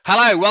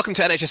Hello, welcome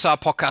to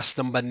NHSR podcast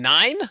number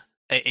 9.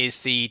 It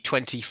is the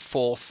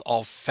 24th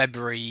of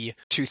February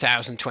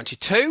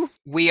 2022.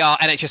 We are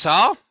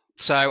NHSR.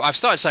 So I've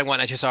started saying what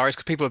NHSR is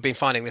because people have been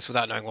finding this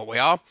without knowing what we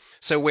are.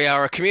 So we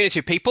are a community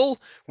of people.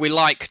 We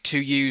like to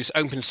use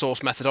open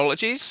source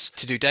methodologies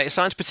to do data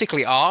science,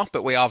 particularly R,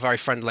 but we are very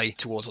friendly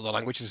towards other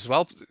languages as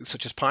well,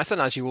 such as Python.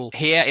 As you will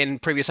hear in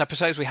previous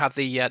episodes, we had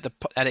the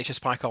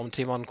NHS PyCon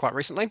team on quite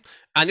recently.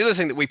 And the other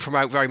thing that we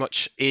promote very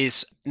much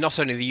is not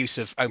only the use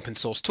of open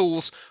source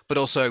tools, but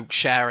also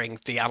sharing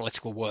the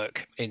analytical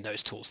work in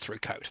those tools through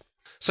code.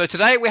 So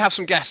today we have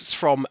some guests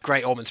from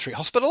Great Ormond Street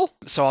Hospital.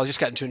 So I'll just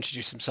get them to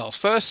introduce themselves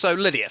first. So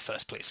Lydia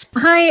first, please.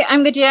 Hi,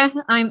 I'm Lydia.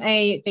 I'm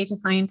a data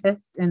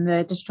scientist in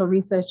the digital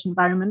research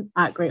environment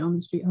at Great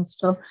Ormond Street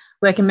Hospital,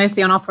 working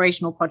mostly on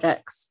operational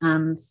projects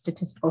and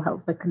statistical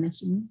help for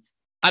clinicians.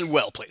 And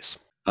Will, please.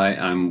 Hi,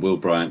 I'm Will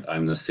Bryant.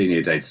 I'm the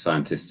senior data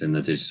scientist in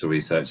the digital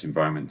research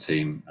environment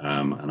team,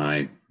 and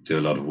I do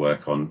a lot of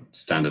work on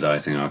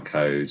standardizing our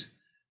code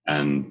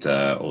and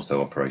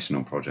also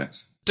operational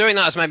projects. Doing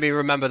that has made me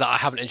remember that I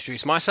haven't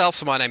introduced myself.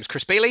 So my name is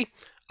Chris Bealey.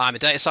 I'm a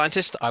data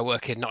scientist. I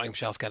work in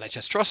Nottinghamshire Healthcare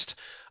NHS Trust,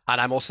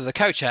 and I'm also the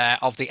co-chair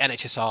of the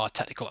NHSR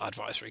Technical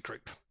Advisory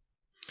Group.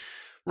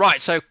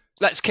 Right, so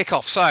let's kick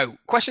off. So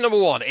question number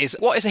 1 is,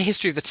 what is the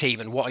history of the team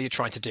and what are you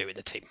trying to do in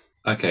the team?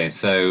 Okay,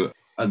 so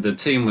the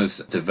team was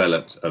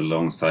developed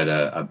alongside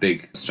a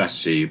big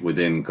strategy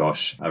within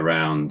GOSH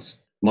around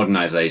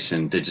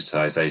modernization,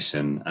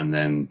 digitization, and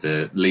then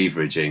the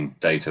leveraging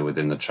data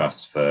within the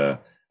trust for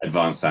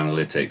advanced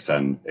analytics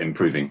and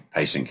improving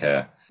patient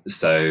care.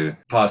 So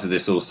part of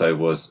this also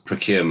was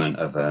procurement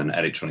of an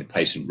electronic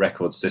patient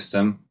record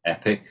system,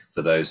 EPIC,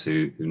 for those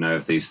who know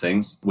of these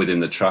things,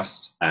 within the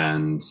trust.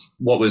 And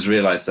what was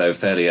realized, though,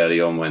 fairly early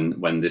on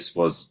when this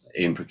was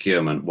in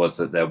procurement was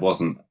that there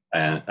wasn't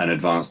an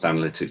advanced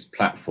analytics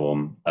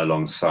platform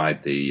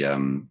alongside the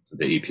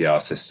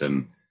EPR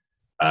system.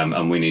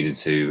 And we needed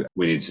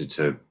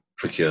to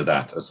procure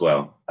that as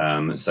well.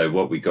 So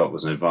what we got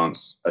was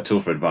a tool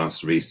for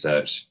advanced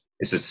research.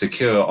 It's a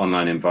secure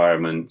online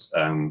environment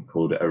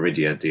called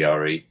Aridia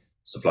DRE,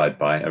 supplied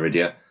by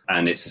Aridia.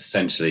 And it's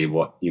essentially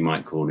what you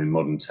might call in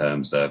modern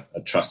terms a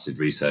trusted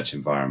research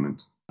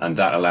environment. And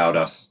that allowed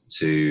us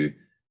to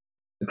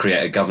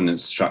create a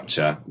governance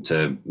structure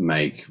to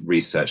make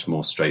research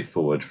more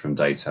straightforward from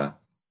data.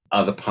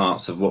 Other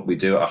parts of what we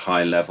do at a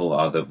high level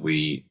are that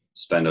we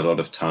spend a lot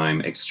of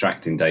time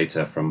extracting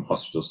data from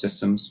hospital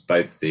systems,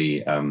 both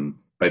the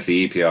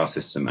EPR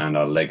system and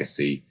our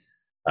legacy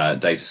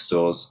data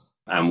stores.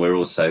 And we're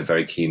also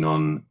very keen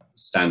on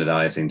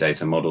standardizing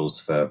data models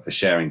for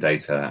sharing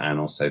data and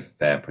also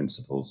FAIR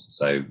principles.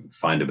 So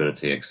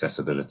findability,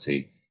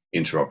 accessibility,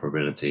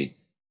 interoperability,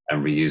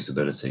 and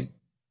reusability.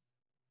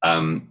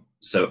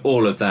 So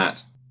all of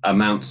that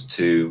amounts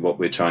to what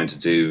we're trying to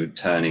do,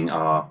 turning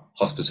our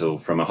hospital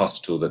from a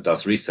hospital that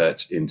does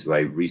research into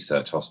a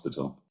research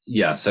hospital.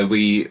 Yeah, so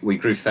we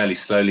grew fairly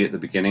slowly at the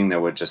beginning.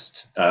 There were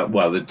just,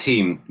 the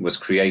team was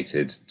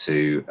created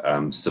to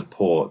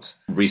support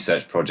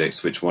research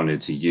projects which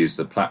wanted to use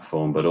the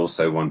platform, but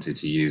also wanted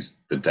to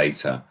use the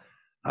data.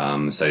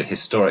 So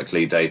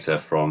historically, data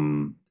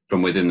from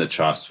within the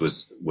trust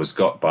was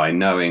got by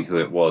knowing who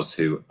it was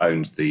who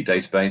owned the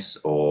database,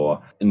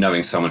 or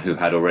knowing someone who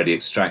had already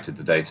extracted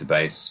the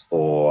database,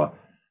 or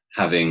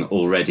having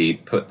already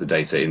put the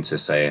data into,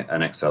 say,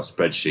 an Excel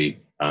spreadsheet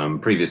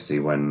previously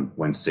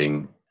when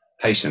seeing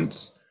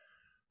patients.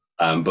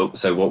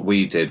 So what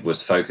we did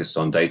was focused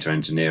on data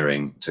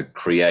engineering to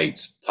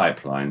create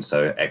pipelines,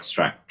 so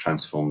extract,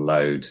 transform,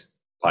 load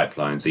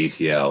pipelines,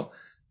 ETL,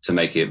 to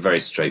make it very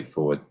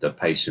straightforward.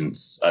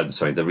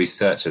 The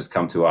researchers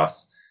come to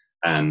us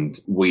and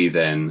we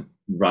then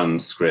run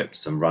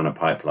scripts and run a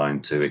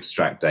pipeline to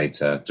extract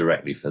data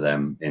directly for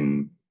them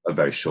in a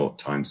very short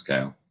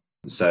timescale.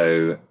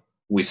 So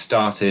we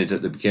started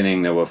at the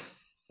beginning, there were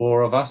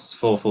 4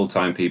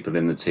 full-time people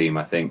in the team,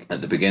 I think,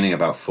 at the beginning,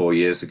 about 4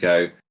 years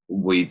ago.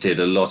 We did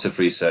a lot of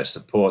research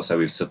support. So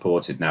we've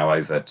supported now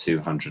over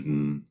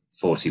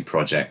 240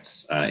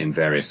 projects in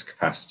various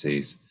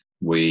capacities.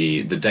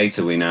 The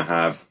data we now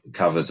have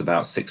covers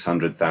about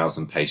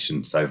 600,000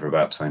 patients over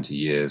about 20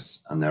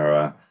 years. And there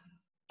are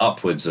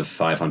upwards of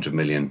 500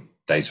 million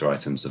data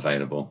items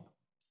available.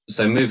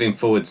 So moving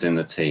forwards in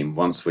the team,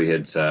 once we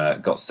had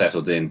got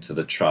settled into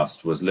the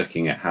trust, was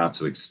looking at how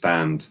to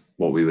expand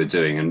what we were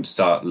doing and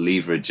start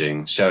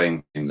leveraging,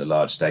 showing the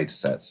large data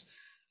sets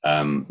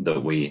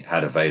that we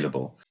had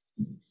available.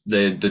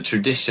 The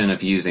tradition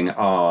of using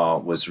R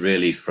was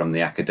really from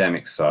the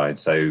academic side.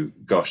 So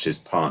GOSH is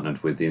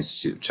partnered with the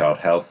Institute of Child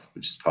Health,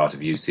 which is part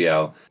of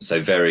UCL. So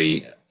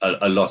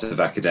a lot of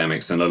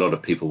academics and a lot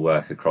of people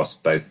work across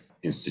both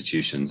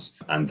institutions,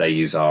 and they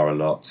use R a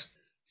lot.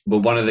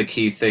 But one of the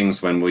key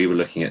things when we were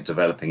looking at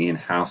developing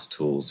in-house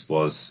tools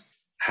was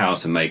how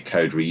to make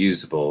code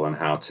reusable and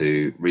how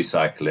to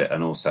recycle it,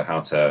 and also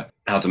how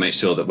to make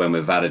sure that when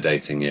we're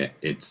validating it,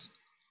 it's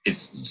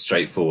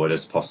straightforward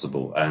as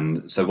possible.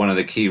 And so one of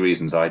the key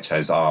reasons I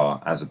chose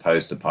R as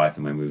opposed to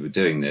Python when we were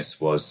doing this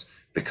was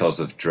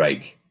because of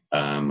Drake.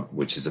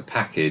 which is a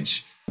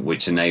package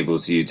which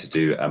enables you to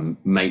do a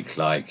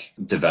make-like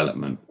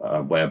development,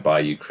 whereby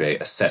you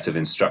create a set of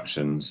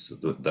instructions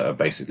that are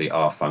basically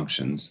R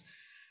functions.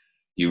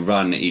 You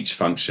run each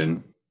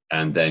function,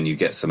 and then you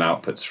get some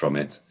outputs from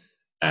it,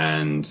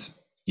 and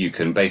you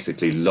can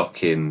basically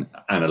lock in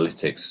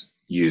analytics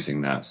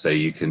using that. So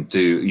you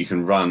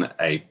can run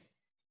a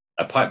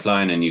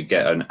pipeline, and you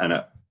get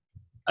an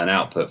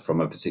output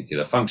from a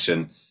particular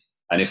function.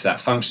 And if that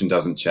function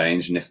doesn't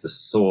change, and if the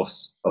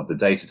source of the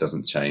data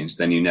doesn't change,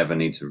 then you don't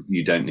need to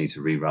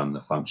rerun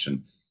the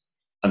function.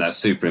 And that's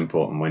super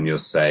important when you're,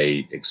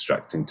 say,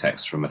 extracting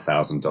text from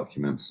 1,000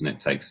 documents, and it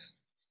takes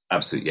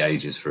absolutely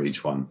ages for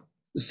each one.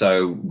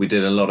 So we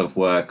did a lot of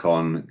work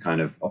on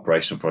kind of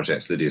operational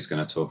projects. Lydia's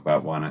going to talk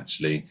about one,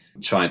 actually,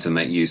 trying to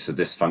make use of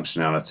this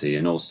functionality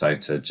and also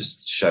to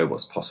just show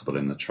what's possible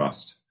in the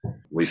trust.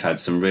 We've had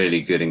some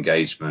really good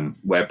engagement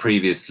where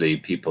previously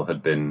people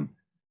had been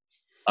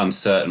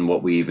uncertain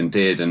what we even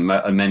did, and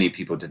many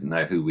people didn't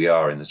know who we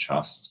are in the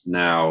trust.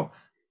 Now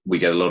we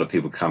get a lot of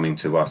people coming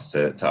to us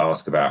to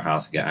ask about how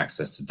to get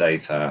access to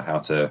data, how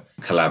to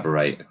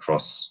collaborate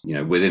across,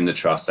 within the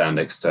trust and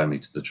externally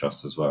to the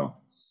trust as well.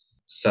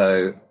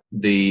 So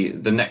the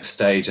next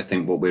stage, I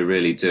think what we're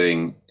really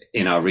doing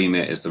in our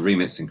remit is the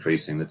remit's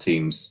increasing, the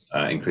team's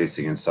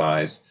increasing in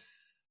size.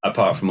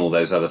 Apart from all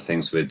those other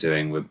things we're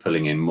doing, we're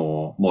pulling in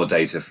more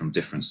data from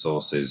different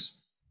sources.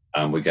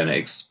 We're going to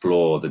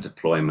explore the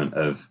deployment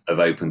of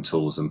open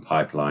tools and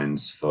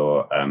pipelines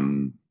for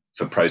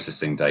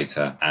processing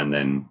data and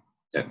then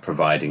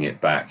providing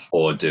it back,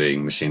 or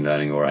doing machine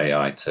learning or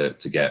AI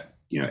to get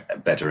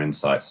better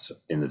insights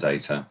in the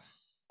data.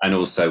 And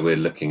also we're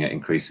looking at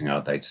increasing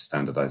our data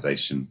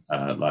standardization,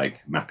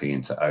 like mapping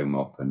into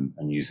OMOP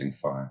and using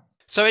FHIR.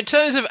 So in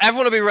terms of,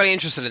 everyone will be really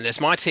interested in this.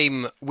 My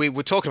team, we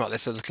were talking about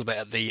this a little bit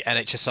at the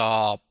NHS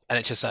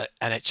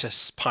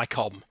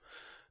PyCom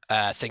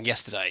thing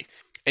yesterday,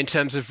 in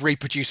terms of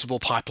reproducible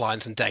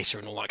pipelines and data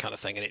and all that kind of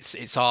thing. And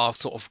it's our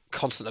sort of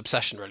constant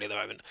obsession really at the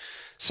moment.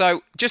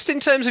 So just in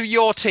terms of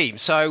your team,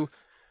 so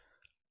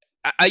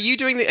are you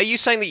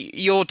saying that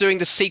you're doing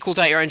the SQL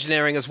data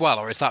engineering as well,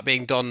 or is that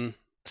being done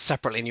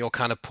separately and you're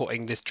kind of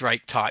putting this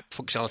Drake type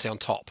functionality on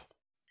top?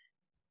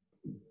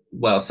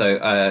 Well,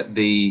 so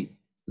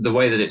the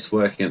way that it's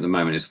working at the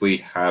moment is we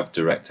have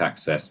direct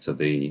access to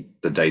the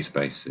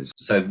databases.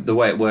 So the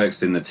way it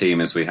works in the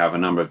team is we have a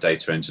number of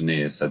data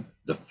engineers. So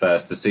the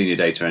senior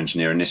data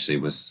engineer initially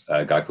was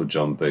a guy called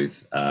John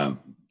Booth,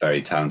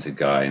 very talented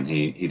guy, and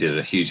he did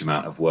a huge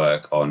amount of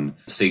work on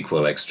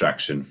SQL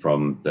extraction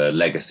from the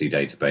legacy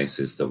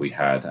databases that we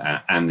had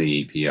and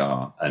the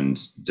EPR, and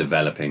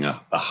developing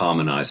a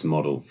harmonized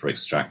model for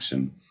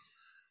extraction.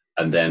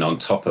 And then on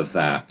top of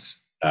that,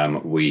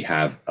 we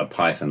have a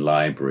Python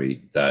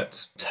library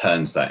that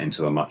turns that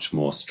into a much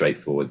more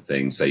straightforward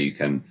thing. So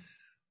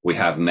we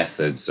have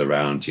methods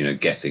around,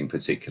 getting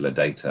particular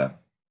data,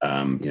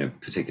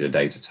 particular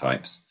data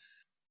types.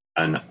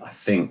 And I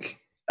think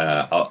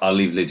I'll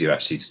leave Lydia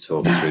actually to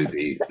talk through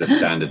the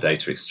standard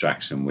data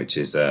extraction, which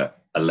is a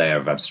layer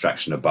of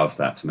abstraction above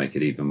that to make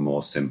it even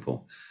more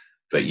simple.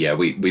 But yeah,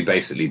 we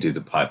basically do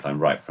the pipeline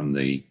right from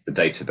the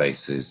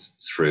databases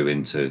through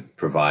into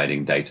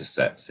providing data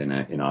sets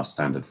in our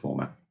standard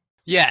format.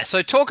 Yeah,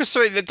 so talk us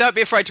through it. Don't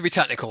be afraid to be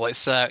technical.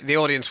 It's the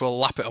audience will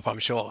lap it up, I'm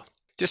sure.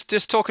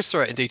 Just talk us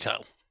through it in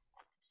detail.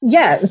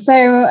 Yeah,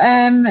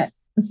 so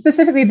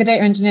specifically the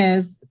data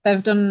engineers,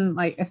 they've done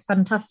like a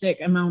fantastic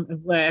amount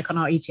of work on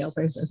our ETL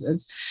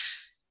processes.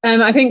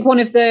 I think one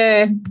of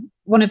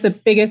the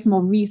biggest,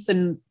 more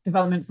recent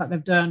developments that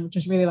they've done, which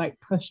has really like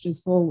pushed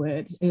us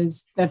forward,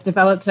 is they've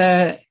developed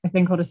a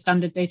thing called a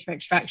standard data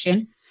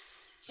extraction.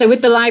 So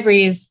with the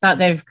libraries that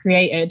they've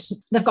created,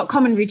 they've got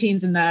common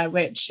routines in there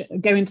which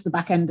go into the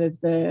back end of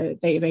the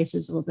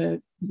databases or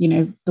the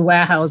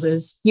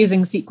warehouses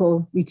using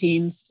SQL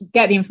routines,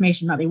 get the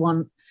information that they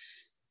want,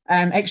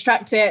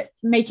 extract it,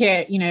 make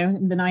it,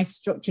 in the nice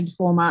structured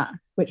format,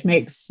 which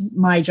makes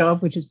my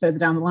job, which is further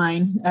down the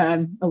line,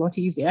 a lot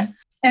easier.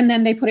 And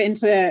then they put it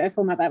into a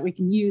format that we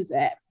can use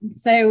it.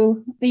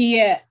 So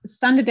the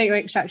standard data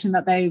extraction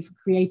that they've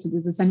created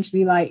is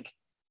essentially like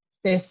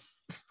this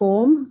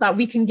form that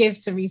we can give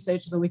to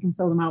researchers, or we can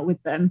fill them out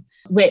with them,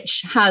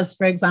 which has,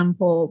 for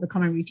example, the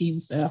common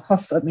routines for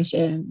hospital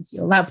admissions,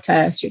 your lab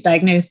tests, your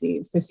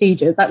diagnoses,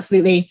 procedures.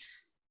 Absolutely.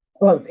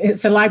 Well,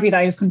 it's a library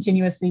that is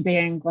continuously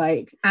being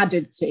like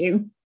added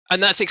to.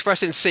 And that's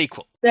expressed in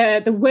SQL.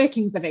 The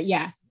workings of it,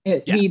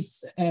 it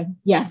reads,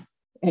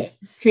 it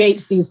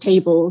creates these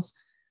tables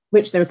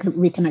which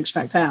we can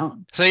extract out.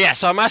 So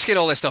I'm asking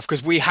all this stuff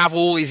because we have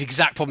all these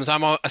exact problems.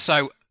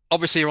 So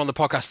obviously you're on the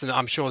podcast and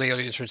I'm sure the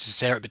audience is interested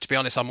to hear it, but to be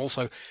honest, I'm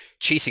also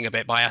cheating a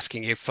bit by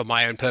asking you for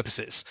my own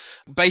purposes.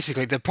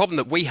 Basically, the problem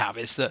that we have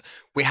is that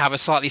we have a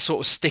slightly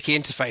sort of sticky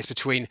interface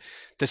between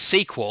the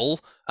SQL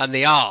and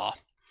the R.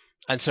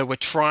 And so we're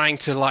trying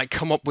to like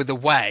come up with a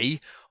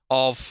way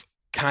of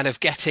kind of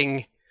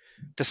getting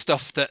the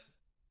stuff that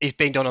is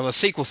being done on the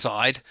SQL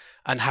side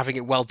and having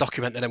it well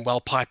documented and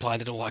well pipelined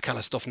and all that kind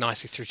of stuff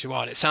nicely through to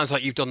R. And it sounds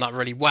like you've done that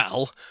really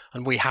well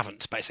and we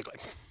haven't, basically.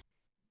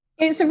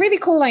 It's a really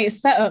cool like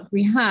setup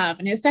we have,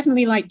 and it's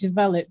definitely like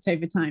developed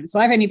over time. So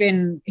I've only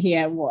been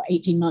here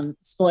 18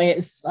 months, but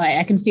it's like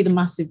I can see the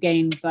massive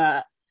gains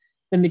that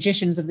the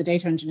magicians of the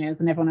data engineers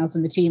and everyone else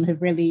in the team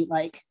have really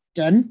like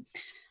done.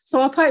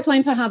 So our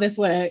pipeline for how this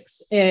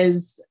works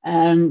is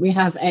we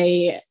have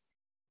a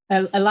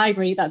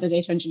library that the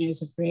data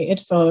engineers have created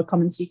for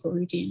common SQL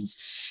routines.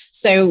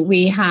 So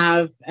we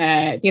have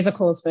these are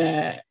calls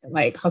for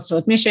like hospital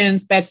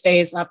admissions, bed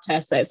stays, lab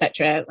tests,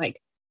 etc.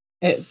 Like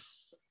it's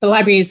the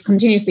library is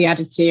continuously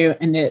added to,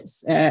 and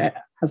it's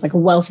has like a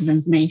wealth of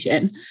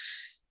information.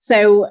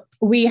 So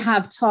we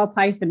have tar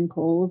Python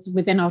calls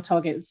within our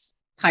targets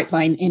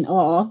pipeline in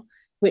R,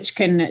 which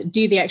can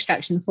do the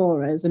extraction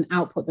for us and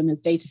output them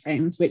as data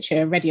frames, which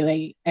are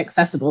readily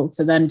accessible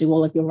to then do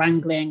all of your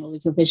wrangling, all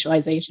of your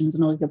visualizations,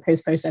 and all of your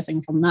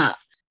post-processing from that.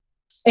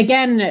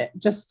 Again,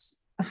 just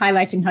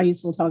highlighting how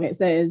useful targets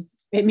is,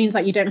 it means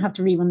that you don't have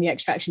to rerun the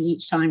extraction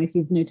each time if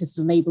you've noticed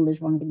a label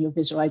is wrong in your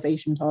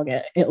visualization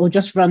target. It will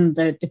just run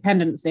the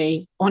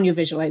dependency on your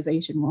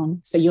visualization one.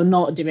 So you're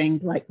not doing,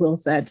 like Will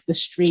said, the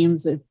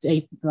streams of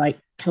data, like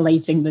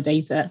collating the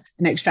data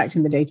and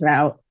extracting the data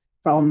out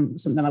from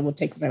something that would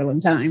take a very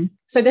long time.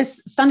 So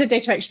this standard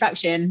data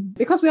extraction,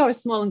 because we are a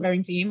small and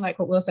growing team, like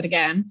what Will said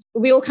again,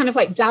 we all kind of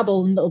like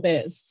dabble in little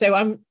bits. So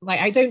I'm like,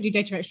 I don't do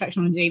data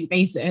extraction on a daily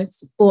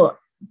basis, but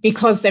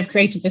because they've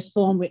created this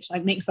form, which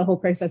like makes the whole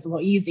process a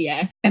lot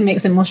easier and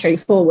makes it more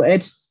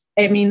straightforward,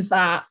 it means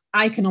that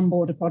I can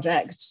onboard a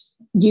project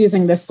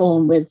using this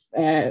form with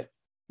the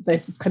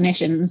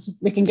clinicians.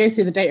 We can go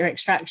through the data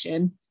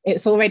extraction.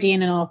 It's already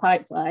in our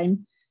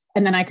pipeline,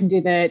 and then I can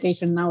do the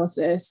data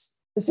analysis.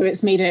 So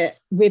it's made it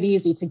really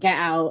easy to get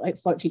out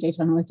exploratory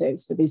data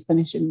analytics for these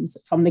clinicians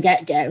from the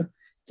get-go.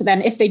 So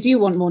then if they do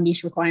want more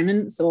niche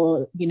requirements,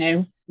 or, you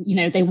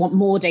know, they want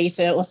more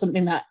data or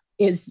something that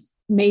is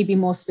maybe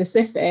more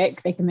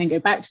specific, they can then go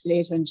back to the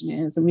data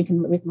engineers, and we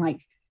can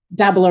like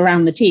dabble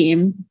around the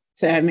team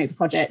to make the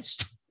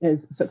project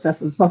as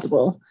successful as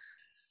possible.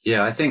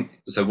 Yeah, I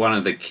think so. One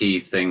of the key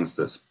things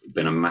that's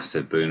been a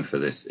massive boon for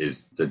this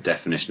is the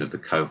definition of the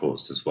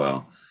cohorts as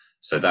well.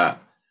 So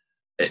that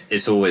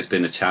it's always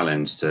been a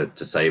challenge to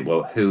say,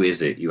 well, who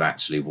is it you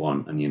actually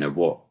want? And, you know,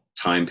 what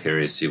time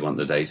periods do you want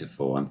the data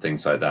for and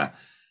things like that?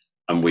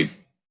 And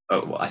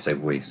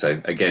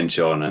so again,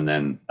 John, and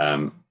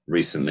then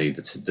recently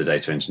the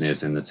data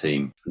engineers in the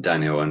team,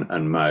 Daniel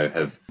and Mo,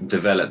 have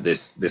developed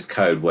this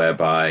code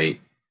whereby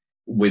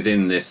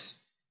within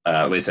this,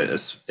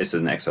 it's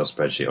an Excel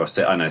spreadsheet,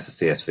 or I know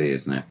it's a CSV,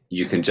 isn't it?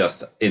 You can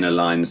just in a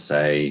line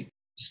say,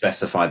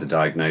 specify the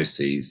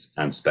diagnoses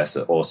and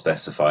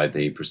specify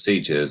the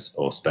procedures,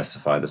 or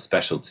specify the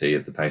specialty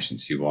of the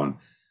patients you want,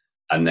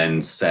 and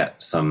then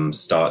set some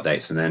start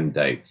dates and end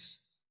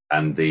dates.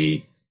 And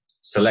the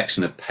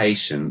selection of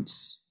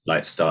patients,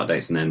 like start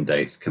dates and end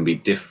dates, can be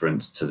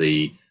different to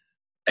the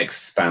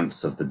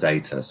expanse of the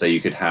data. So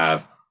you could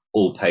have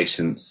all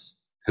patients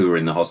who were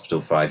in the hospital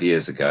 5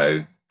 years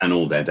ago and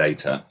all their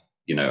data,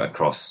 you know,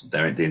 across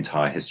the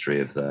entire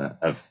history of the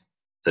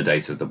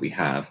data that we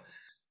have.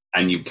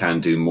 And you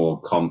can do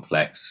more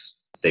complex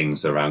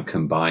things around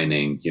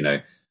combining, you know,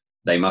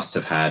 they must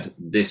have had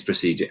this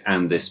procedure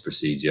and this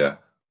procedure,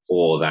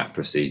 or that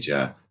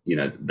procedure, you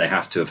know, they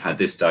have to have had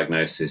this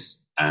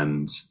diagnosis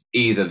and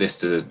either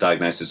this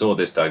diagnosis or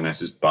this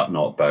diagnosis, but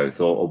not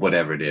both, or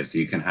whatever it is.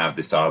 You can have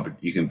this,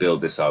 you can build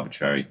this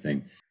arbitrary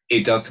thing.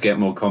 It does get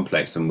more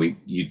complex, and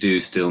you do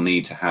still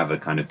need to have a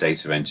kind of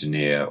data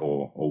engineer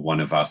or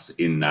one of us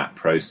in that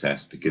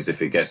process, because if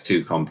it gets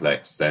too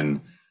complex, then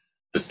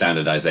the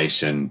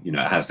standardization, you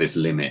know, has this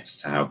limit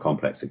to how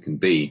complex it can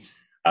be.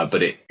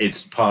 But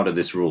it's part of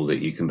this rule that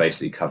you can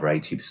basically cover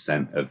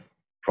 80% of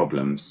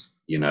problems,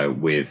 you know,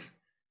 with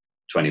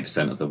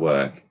 20% of the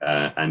work.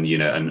 And, you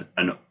know,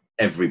 and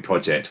every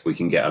project we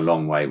can get a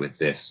long way with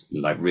this,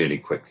 like really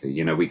quickly.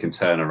 You know, we can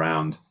turn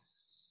around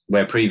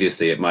where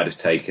previously it might have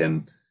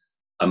taken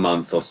a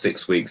month or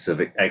 6 weeks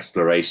of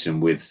exploration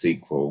with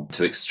SQL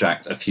to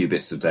extract a few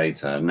bits of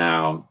data.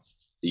 Now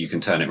you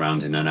can turn it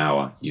around in an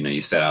hour. You know,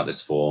 you set out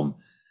this form,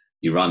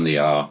 you run the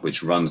R,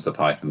 which runs the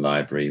Python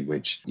library,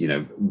 which, you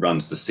know,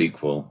 runs the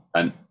SQL.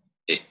 And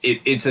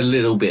it's a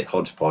little bit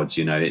hodgepodge,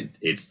 you know,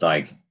 it's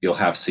like you'll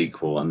have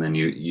SQL and then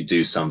you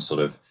do some sort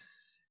of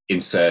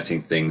inserting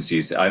things.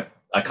 I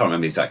can't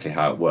remember exactly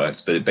how it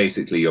works, but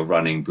basically you're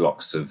running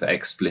blocks of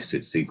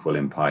explicit SQL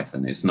in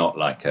Python. It's not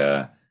like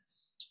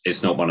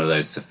it's not one of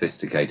those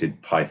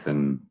sophisticated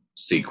Python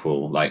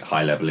SQL, like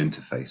high level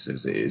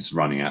interfaces. It is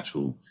running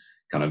actual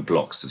kind of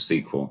blocks of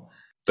SQL.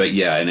 But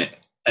yeah,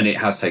 and it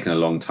has taken a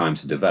long time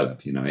to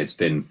develop. You know, it's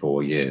been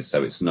 4 years,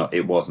 so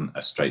it wasn't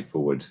a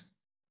straightforward,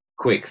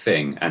 quick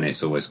thing, and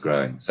it's always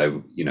growing.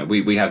 So, you know,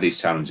 we have these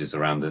challenges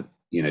around the,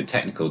 you know,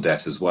 technical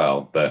debt as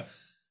well, but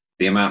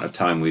the amount of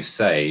time we've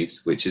saved,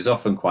 which is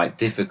often quite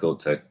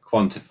difficult to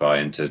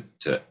quantify and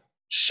to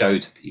show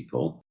to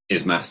people,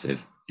 is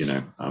massive. You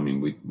know, I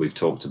mean, we've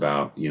talked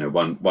about, you know,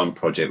 one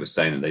project was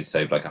saying that they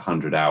saved like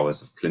 100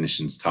 hours of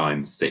clinicians'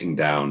 time sitting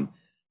down,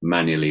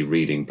 manually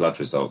reading blood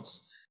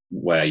results.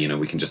 where,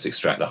 we can just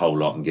extract the whole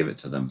lot and give it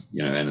to them,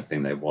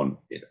 anything they want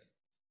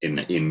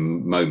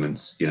in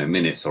moments,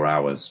 minutes or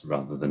hours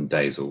rather than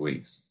days or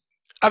weeks.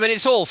 I mean,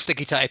 it's all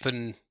sticky tape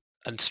and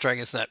string,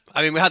 isn't it?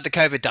 I mean, we had the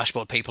COVID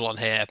dashboard people on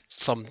here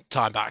some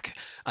time back,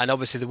 and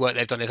obviously the work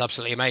they've done is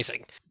absolutely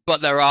amazing.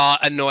 But there are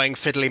annoying,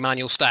 fiddly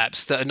manual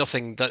steps that are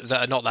nothing that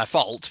are not their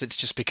fault. It's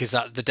just because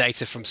that the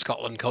data from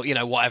Scotland,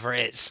 whatever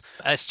it is.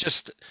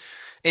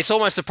 It's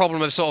almost a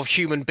problem of sort of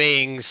human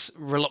beings'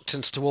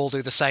 reluctance to all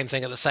do the same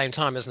thing at the same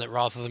time, isn't it?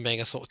 Rather than being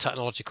a sort of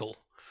technological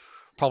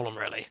problem,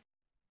 really.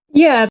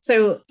 Yeah.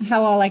 So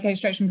how our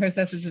extraction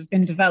processes have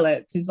been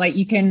developed is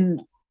you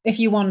can, if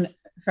you want,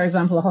 for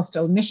example, a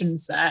hospital admission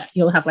set,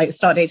 you'll have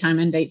start date time,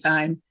 end date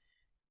time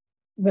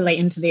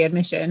relating to the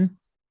admission.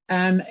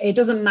 It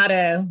doesn't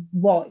matter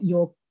what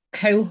your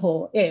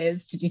cohort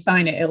is to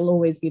define it, it'll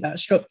always be that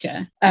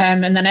structure.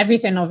 And then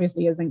everything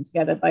obviously is linked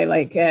together by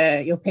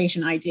your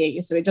patient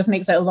ID. So it just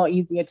makes it a lot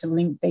easier to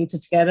link data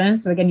together.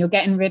 So again, you're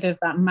getting rid of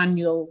that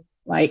manual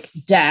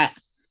debt,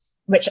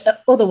 which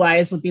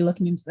otherwise would be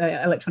looking into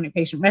the electronic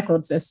patient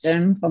record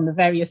system from the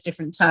various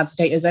different tabs,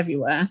 data's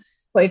everywhere.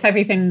 But if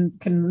everything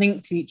can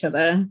link to each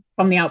other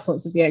from the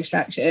outputs of the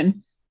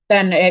extraction,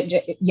 then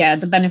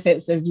the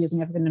benefits of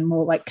using everything in a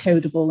more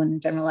codable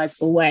and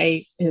generalizable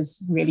way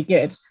is really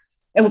good.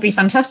 It would be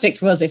fantastic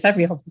for us if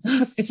every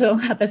hospital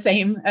had the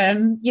same,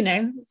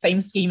 same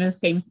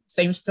schemas,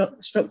 same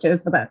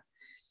structures for that.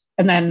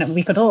 And then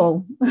we could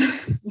all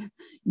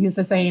use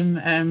the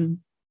same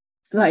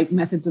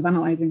methods of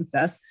analyzing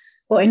stuff.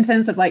 But in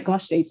terms of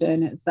GOSH data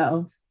in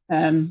itself,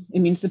 it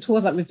means the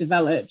tools that we've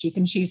developed, you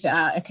can shoot it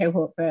at a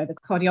cohort for the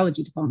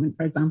cardiology department,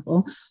 for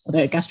example, or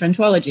the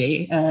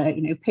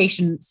gastroenterology,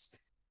 patients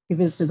who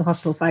visited the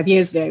hospital 5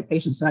 years ago,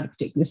 patients who had a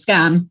particular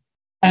scan,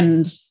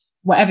 and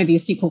whatever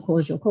these SQL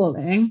calls you're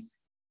calling,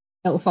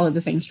 it will follow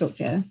the same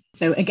structure.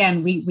 So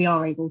again, we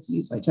are able to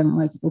use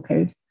generalizable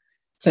code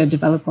to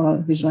develop our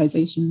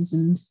visualizations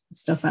and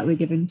stuff that we're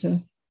giving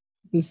to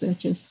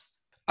researchers.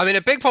 I mean,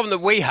 a big problem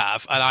that we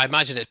have, and I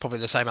imagine it's probably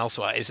the same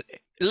elsewhere, is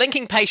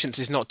linking patients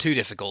is not too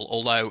difficult,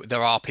 although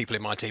there are people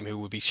in my team who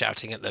would be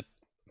shouting at the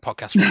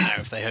podcast right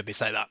now if they heard me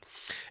say that.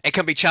 It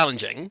can be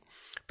challenging,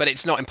 but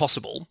it's not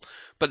impossible.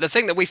 But the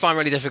thing that we find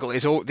really difficult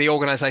is the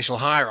organizational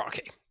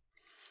hierarchy.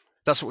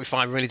 That's what we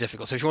find really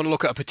difficult. So if you want to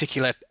look at a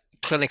particular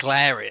clinical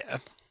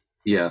area.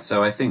 Yeah,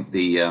 so I think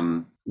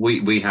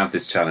we have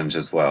this challenge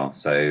as well.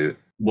 So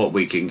what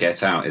we can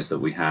get out is that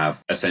we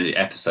have essentially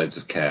episodes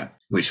of care,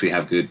 which we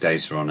have good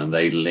data on, and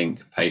they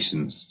link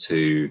patients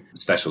to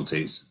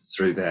specialties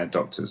through their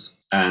doctors.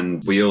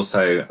 And we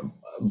also,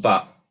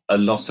 but a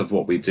lot of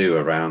what we do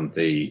around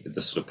the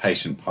sort of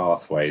patient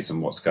pathways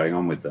and what's going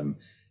on with them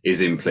is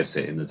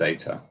implicit in the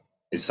data.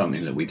 It's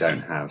something that we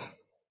don't have.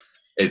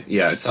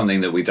 It's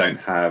something that we don't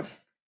have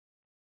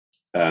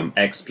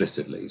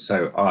explicitly.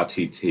 So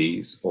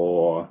RTTs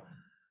or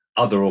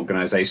other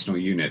organizational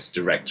units,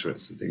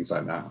 directorates and things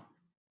like that.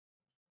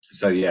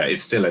 So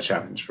it's still a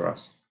challenge for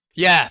us.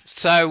 Yeah.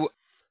 So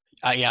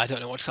I don't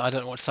know what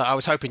to say. I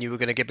was hoping you were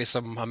going to give me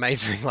some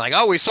amazing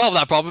we solved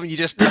that problem. You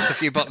just press a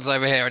few buttons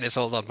over here and it's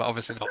all done, but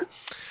obviously not.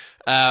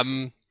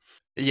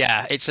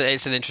 It's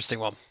an interesting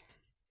one.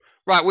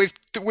 Right, we've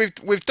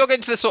dug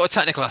into the sort of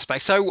technical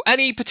aspect. So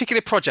any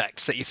particular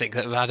projects that you think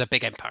that have had a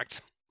big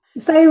impact?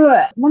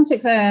 So one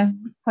particular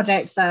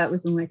project that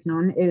we've been working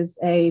on is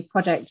a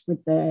project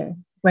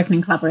working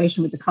in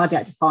collaboration with the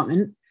cardiac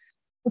department.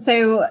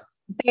 So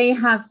they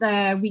have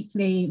their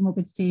weekly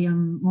morbidity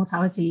and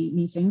mortality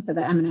meetings, so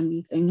their M&M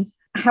meetings.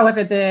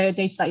 However, the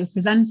data that is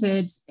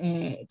presented,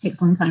 it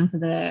takes a long time for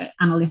the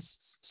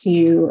analysts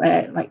to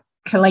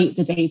collate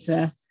the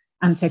data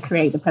and to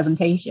create the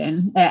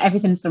presentation.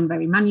 Everything's done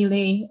very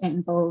manually. It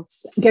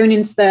involves going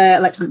into the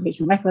electronic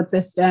patient record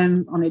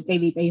system on a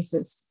daily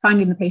basis,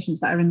 finding the patients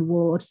that are in the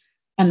ward,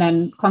 and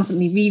then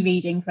constantly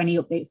rereading for any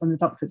updates on the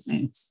doctor's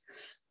notes.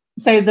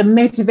 So the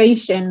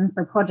motivation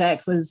for the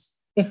project was,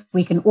 if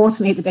we can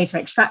automate the data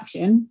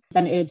extraction,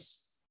 then it'd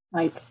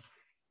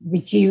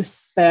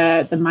reduce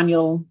the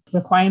manual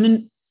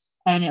requirement,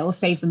 and it will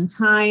save them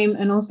time.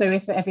 And also,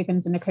 if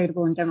everything's in a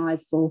codable and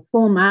generalizable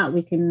format,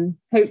 we can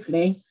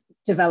hopefully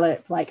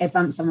develop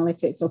advanced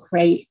analytics or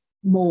create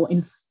more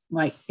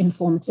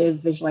informative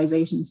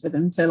visualizations for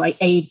them to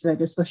aid the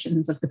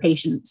discussions of the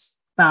patients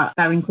that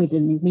are included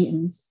in these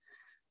meetings.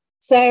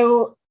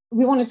 So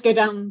we wanted to go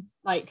down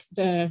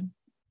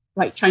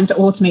trying to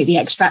automate the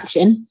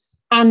extraction.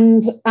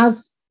 And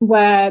as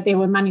where they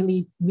were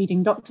manually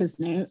reading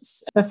doctors'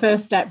 notes, the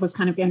first step was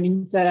kind of going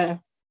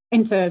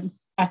into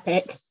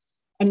Epic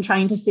and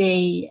trying to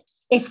see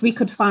if we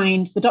could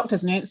find the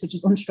doctor's notes, which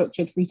is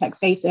unstructured free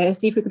text data,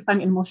 see if we could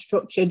find it in a more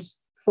structured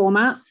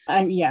format.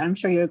 I'm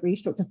sure you agree,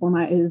 structured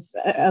format is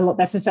a lot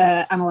better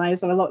to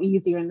analyze, or a lot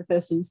easier in the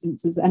first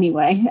instances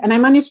anyway. And I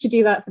managed to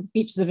do that for the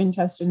features of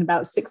interest in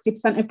about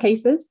 60% of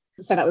cases.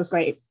 So that was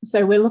great.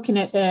 So we're looking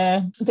at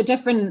the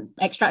different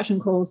extraction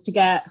calls to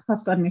get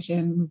hospital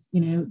admissions,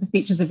 the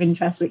features of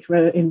interest, which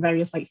were in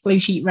various flow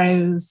sheet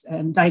rows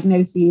and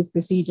diagnoses,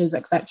 procedures,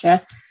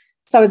 etc.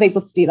 So I was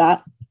able to do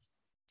that.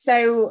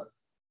 So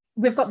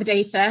we've got the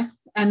data,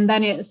 and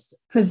then it's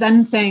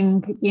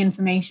presenting the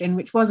information,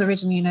 which was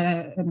originally in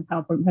a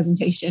PowerPoint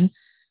presentation.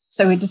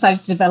 So we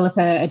decided to develop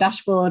a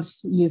dashboard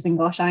using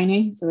our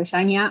Shiny, so a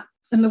Shiny app.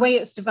 And the way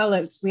it's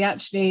developed, we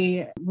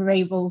actually were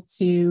able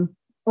to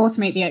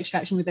automate the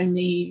extraction with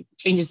only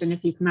changes in a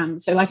few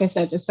commands. So like I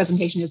said, this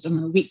presentation is done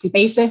on a weekly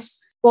basis.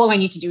 All I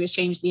need to do is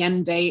change the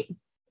end date,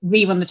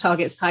 rerun the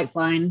targets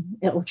pipeline.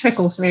 It'll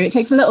trickle through. It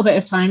takes a little bit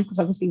of time because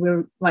obviously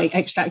we're like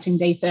extracting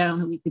data on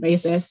a weekly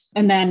basis.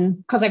 And then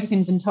because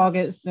everything's in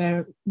targets,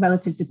 the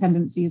relative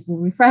dependencies will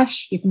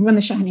refresh. You can run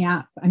the Shiny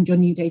app and your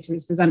new data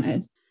is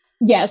presented.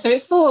 Yeah, so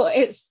it's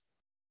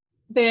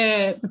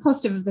the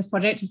positive of this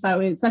project is that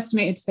it's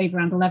estimated to save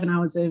around 11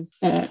 hours of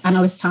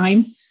analyst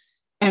time,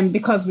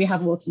 because we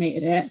have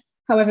automated it.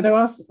 However,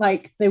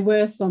 there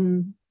were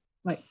some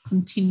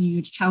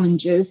continued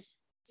challenges.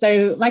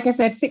 So like I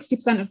said,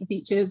 60% of the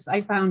features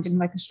I found in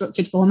like a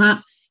structured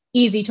format,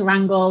 easy to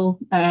wrangle.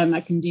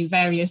 I can do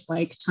various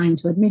like time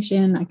to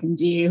admission. I can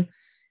do,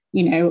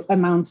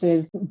 amount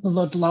of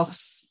blood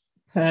loss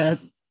per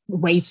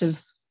weight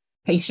of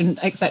patient,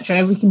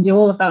 etc. We can do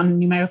all of that in a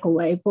numerical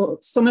way,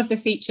 but some of the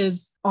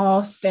features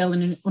are still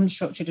in an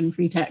unstructured and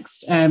free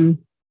text kind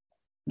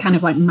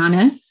of like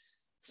manner.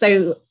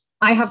 So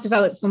I have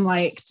developed some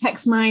like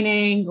text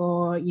mining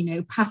or,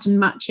 pattern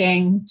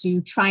matching to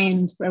try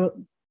and throw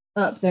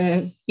up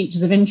the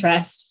features of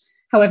interest.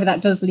 However,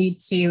 that does lead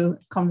to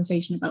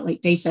conversation about like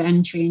data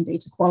entry and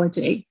data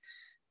quality.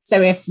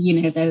 So if,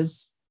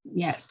 there's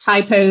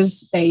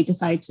typos, they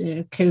decide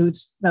to code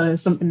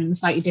something in a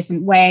slightly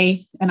different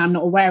way, and I'm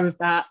not aware of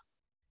that,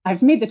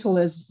 I've made the tool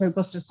as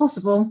robust as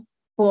possible,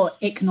 but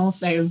it can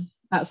also,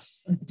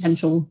 that's a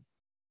potential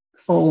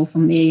fall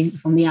from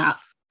the app.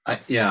 I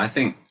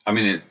think,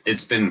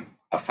 it's been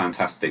a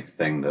fantastic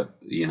thing that,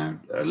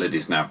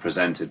 Lydia's now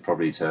presented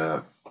probably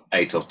to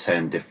 8 or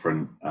 10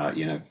 different,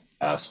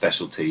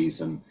 specialties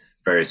and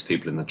various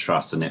people in the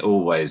trust. And it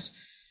always,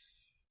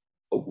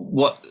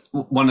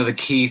 one of the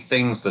key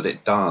things that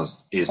it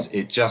does is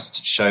it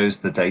just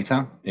shows the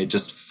data. It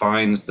just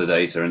finds the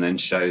data and then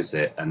shows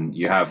it. And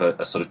you have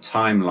a sort of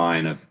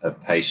timeline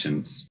of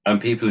patients,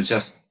 and people are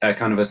just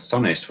kind of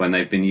astonished when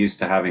they've been used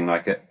to having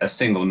like a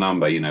single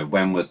number,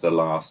 when was the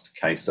last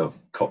case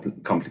of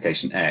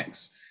complication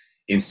X?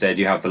 Instead,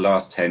 you have the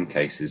last 10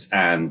 cases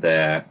and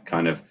they're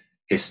kind of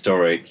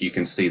historic. You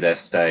can see their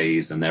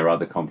stays and their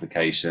other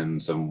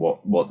complications and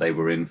what they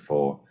were in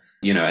for,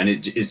 and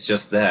it's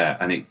just there.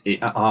 And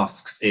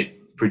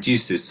it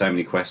produces so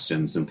many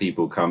questions, and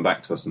people come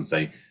back to us and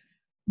say,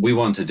 we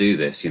want to do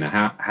this.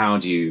 How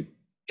do you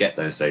get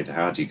those data?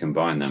 How do you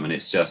combine them? And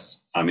it's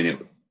just,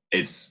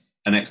 it's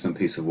an excellent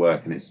piece of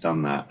work, and it's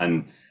done that.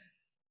 And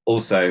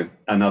also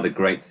another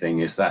great thing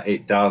is that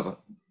it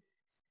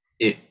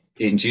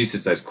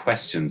induces those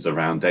questions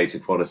around data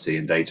quality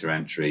and data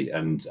entry.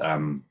 And,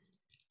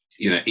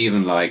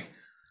 even like,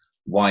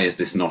 why is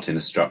this not in a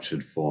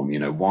structured form?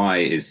 Why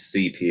is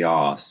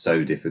CPR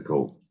so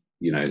difficult?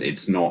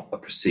 It's not a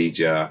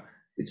procedure.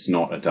 It's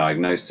not a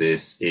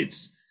diagnosis.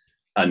 It's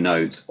a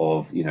note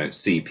of,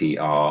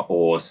 CPR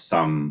or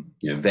some,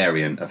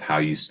 variant of how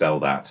you spell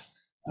that.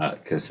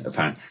 Because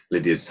apparently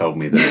Lydia's told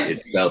me that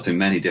it's spelled in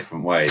many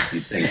different ways.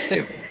 You'd think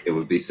it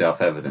would be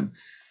self-evident.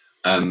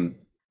 And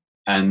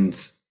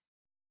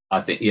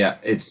I think,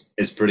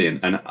 it's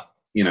brilliant. And,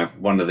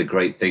 one of the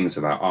great things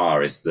about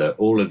R is that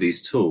all of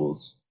these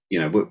tools,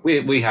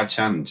 we have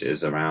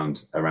challenges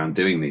around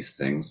doing these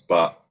things,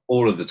 but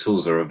all of the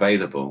tools are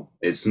available.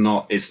 It's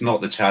not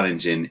the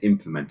challenge in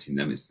implementing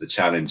them. It's the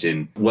challenge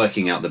in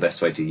working out the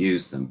best way to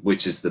use them,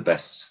 which is the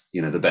best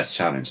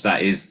challenge.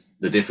 That is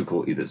the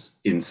difficulty that's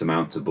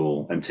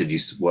insurmountable until you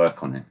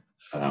work on it,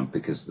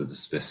 because of the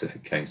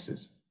specific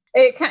cases.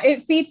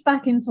 It feeds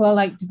back into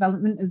our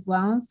development as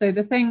well. So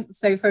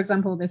for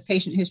example, this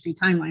patient history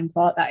timeline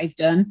plot that I've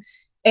done,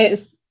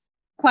 it's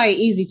quite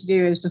easy to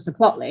do as just a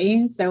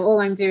Plotly. So all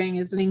I'm doing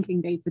is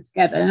linking data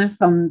together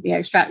from the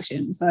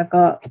extraction. So I've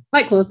got,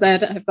 like Will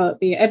said, I've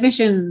got the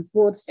admissions,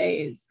 ward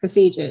stays,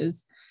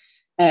 procedures,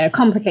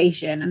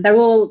 complication, and they're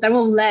all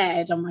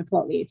layered on my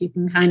Plotly.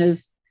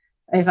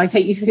 If I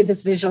take you through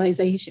this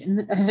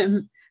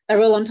visualization, they're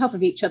all on top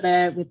of each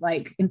other with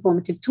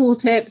informative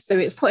tooltips. So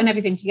it's putting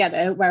everything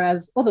together,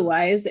 whereas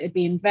otherwise it'd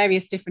be in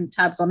various different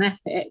tabs on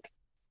Epic.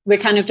 We're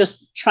kind of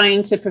just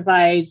trying to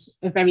provide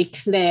a very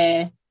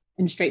clear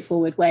and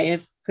straightforward way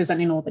of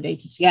presenting all the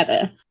data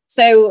together.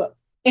 So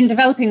in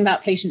developing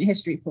that patient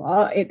history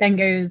plot,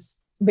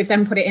 we've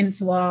then put it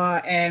into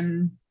our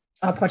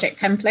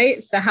project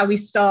template. So how we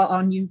start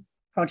our new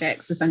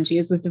projects essentially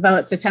is we've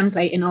developed a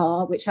template in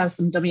R, which has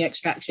some dummy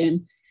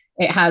extraction.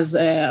 It has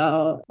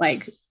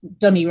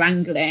dummy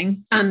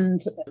wrangling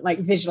and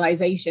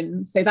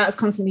visualization. So that's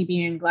constantly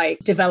being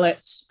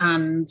developed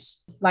and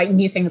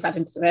new things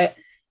added to it.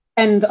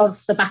 And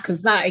off the back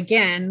of that,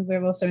 again,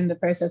 we're also in the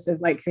process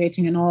of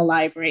creating an R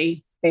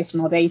library based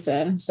on our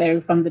data. So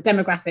from the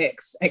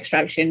demographics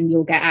extraction,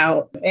 you'll get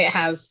out, it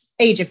has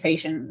age of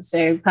patients.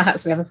 So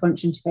perhaps we have a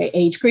function to create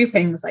age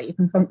groupings that you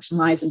can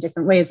functionalize in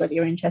different ways, whether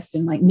you're interested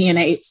in like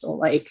neonates or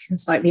like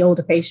slightly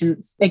older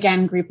patients.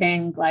 Again,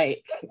 grouping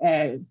like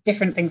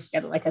different things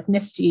together, like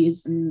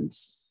ethnicities and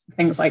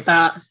things like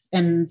that.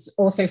 And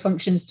also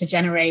functions to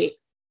generate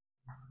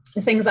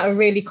the things that are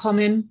really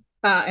common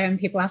that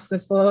people ask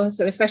us for.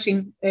 So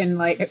especially in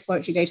like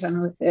exploratory data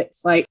analytics,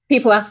 like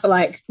people ask for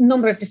like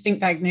number of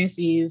distinct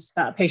diagnoses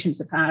that patients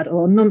have had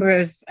or number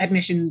of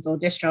admissions or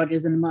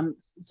discharges in a month.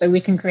 So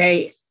we can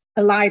create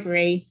a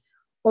library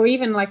or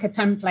even like a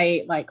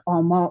template like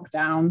on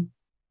Markdown,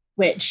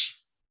 which,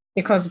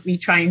 because we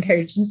try and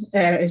code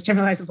as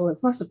generalizable as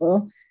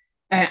possible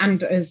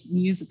and as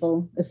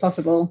usable as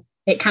possible,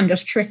 it can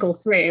just trickle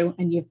through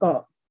and you've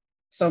got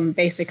some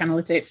basic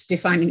analytics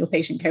defining your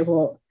patient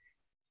cohort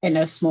in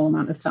a small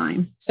amount of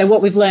time. So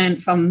what we've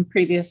learned from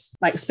previous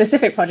like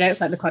specific projects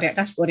like the cardiac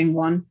dashboarding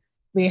one,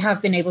 we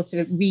have been able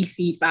to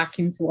re-feed back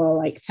into our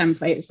like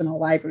templates and our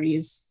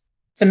libraries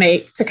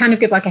to kind of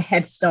give like a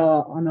head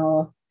start on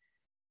our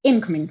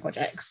incoming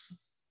projects.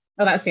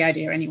 Well, that's the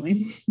idea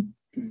anyway.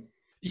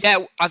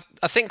 Yeah,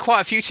 I think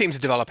quite a few teams are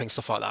developing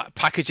stuff like that,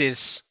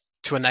 packages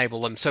to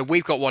enable them. So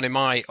we've got one in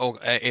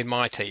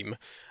my team,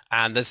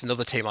 and there's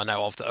another team I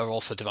know of that are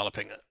also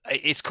developing it.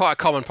 It's quite a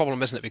common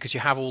problem, isn't it? Because you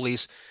have all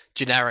these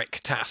generic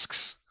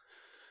tasks,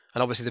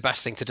 and obviously the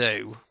best thing to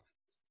do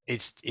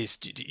is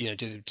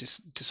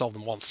to solve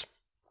them once.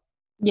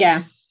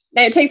 Yeah,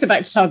 it takes it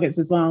back to targets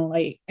as well.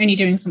 Like only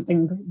doing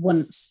something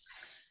once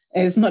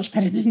is much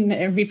better than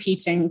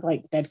repeating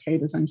like dead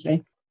code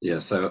essentially. Yeah.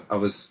 So I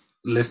was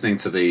listening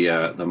to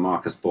the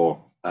Marcus Bohr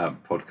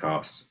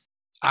podcast.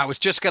 I was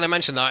just going to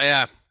mention that.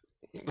 Yeah.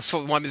 That's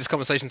what might be this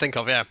conversation think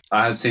of, yeah.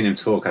 I had seen him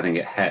talk, I think,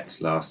 at HET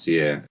last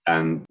year,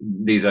 and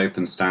these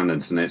open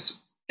standards, and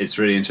it's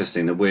really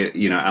interesting that we're,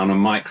 on a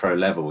micro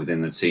level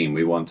within the team,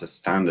 we want to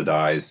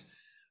standardize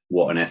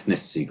what an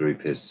ethnicity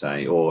group is,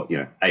 say, or,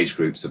 age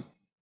groups are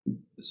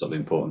sort of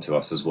important to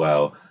us as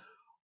well,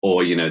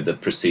 or, the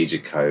procedure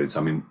codes.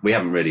 I mean, we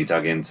haven't really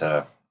dug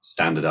into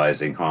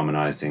standardizing,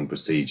 harmonizing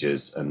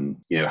procedures and,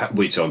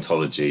 which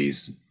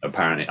ontologies.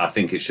 Apparently, I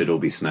think it should all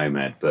be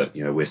SNOMED, but,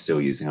 we're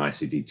still using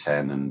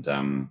ICD-10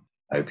 and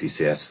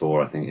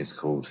OPCS4, I think it's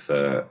called,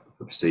 for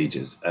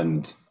procedures.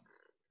 And,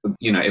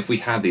 if we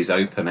had these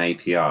open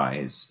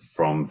APIs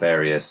from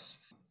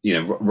various,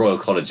 Royal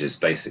Colleges,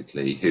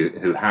 basically,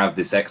 who have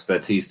this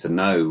expertise to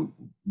know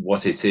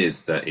what it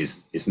is that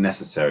is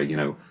necessary,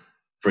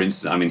 for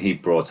instance, I mean, he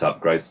brought up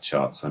growth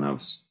charts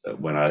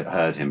when I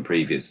heard him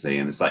previously,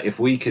 and it's like if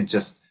we could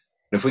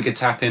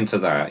tap into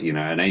that,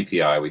 an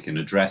API, we can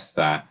address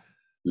that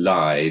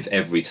live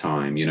every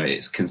time.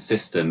 It's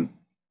consistent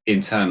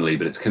internally,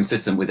 but it's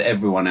consistent with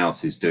everyone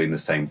else who's doing the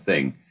same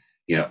thing.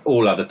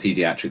 All other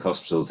pediatric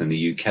hospitals in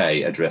the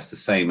UK address the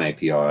same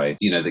API,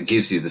 that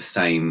gives you the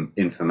same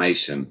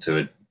information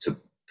to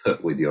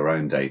put with your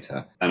own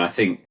data. And I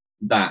think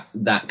that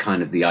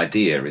kind of the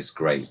idea is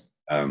great.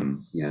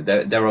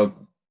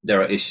 There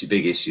are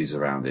big issues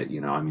around it.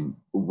 I mean,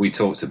 we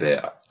talked a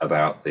bit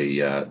about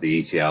the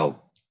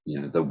ETL,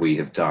 that we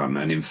have done.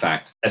 And in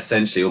fact,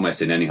 essentially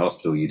almost in any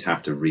hospital, you'd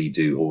have to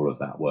redo all of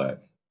that work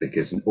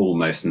because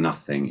almost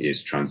nothing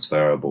is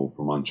transferable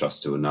from one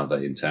trust to another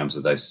in terms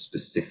of those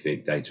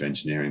specific data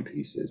engineering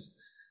pieces.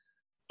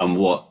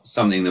 And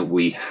something that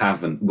we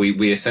haven't,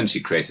 we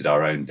essentially created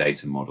our own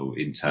data model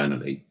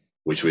internally,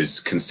 which was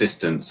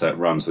consistent. So it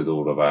runs with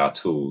all of our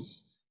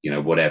tools,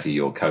 whatever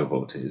your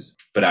cohort is.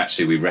 But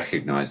actually we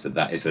recognize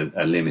that is a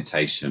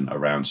limitation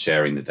around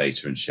sharing the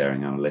data and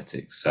sharing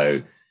analytics.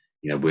 So,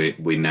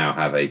 we now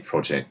have a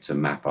project to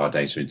map our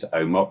data into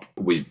OMOP.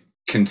 We've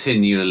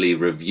continually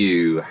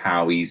review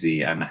how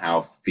easy and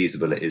how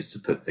feasible it is to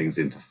put things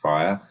into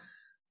FHIR.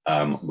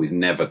 We've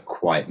never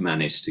quite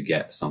managed to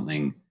get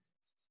something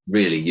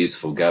really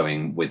useful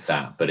going with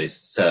that, but it's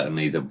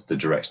certainly the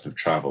direction of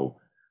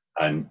travel.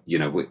 And,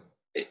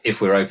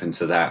 if we're open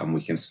to that and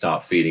we can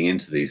start feeding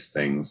into these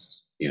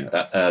things,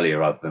 earlier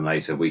rather than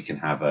later, we can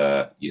have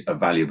a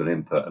valuable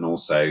input. And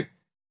also,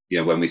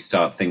 when we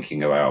start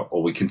thinking about,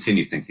 or we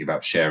continue thinking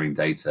about sharing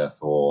data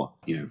for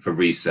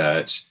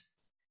research,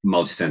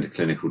 multi-center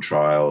clinical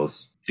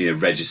trials,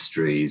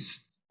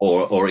 registries,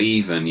 or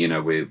even,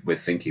 we're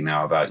thinking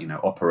now about,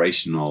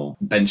 operational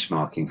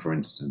benchmarking, for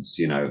instance.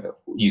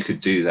 You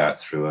could do that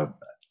through a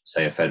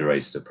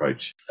federated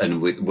approach. And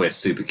we're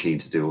super keen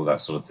to do all that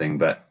sort of thing.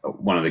 But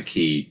one of the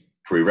key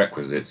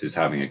prerequisites is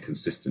having a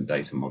consistent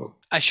data model.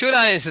 I should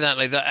add,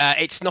 incidentally,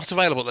 that it's not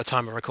available at the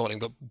time of recording,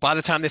 but by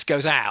the time this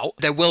goes out,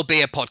 there will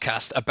be a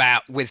podcast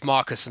with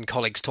Marcus and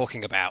colleagues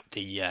talking about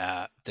the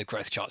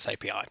Growth Charts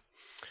API.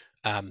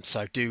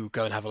 So do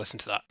go and have a listen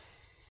to that.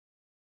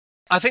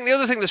 I think the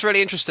other thing that's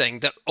really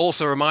interesting that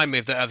also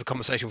reminded me of the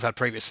conversation we've had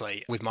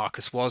previously with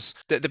Marcus was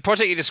that the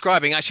project you're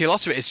describing, actually a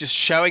lot of it is just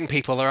showing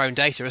people their own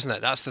data, isn't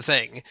it? That's the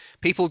thing.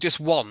 People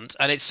just want,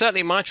 and it's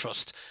certainly my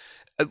trust,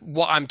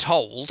 what I'm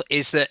told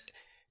is that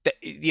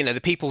the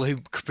people who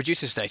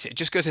produce this data, it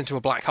just goes into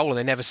a black hole and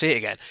they never see it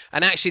again.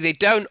 And actually, they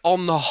don't,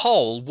 on the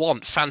whole,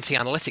 want fancy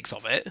analytics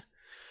of it.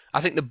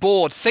 I think the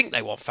board think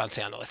they want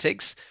fancy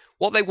analytics.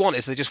 What they want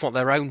is they just want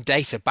their own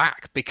data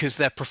back because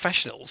they're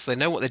professionals. They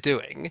know what they're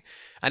doing.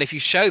 And if you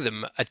show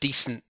them a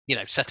decent,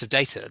 set of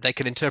data, they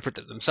can interpret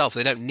it themselves.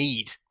 They don't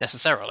need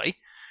necessarily,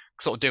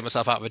 sort of doing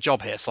myself out of a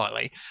job here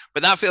slightly,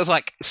 but that feels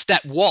like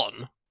step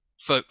one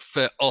for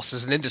us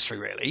as an industry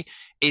really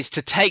is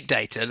to take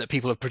data that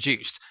people have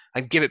produced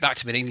and give it back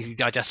to them in easily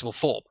digestible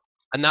form.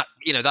 And that,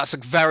 that's a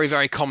very,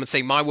 very common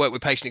thing. My work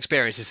with patient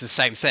experience is the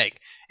same thing,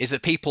 is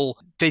that people,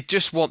 they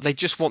just want the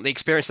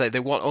experience. They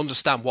want to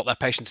understand what their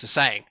patients are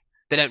saying.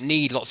 They don't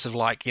need lots of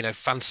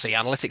fancy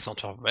analytics on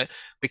top of it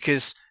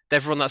because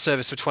they've run that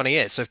service for 20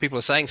 years. So if people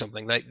are saying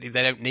something, they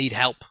don't need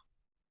help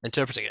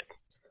interpreting it.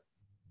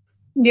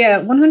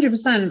 Yeah,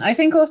 100%. I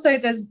think also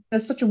there's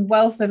such a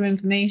wealth of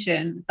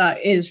information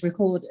that is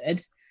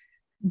recorded.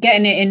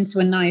 Getting it into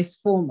a nice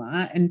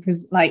format and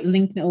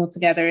linking it all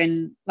together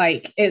in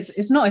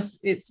it's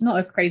not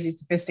a crazy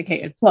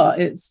sophisticated plot.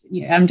 It's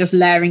I'm just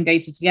layering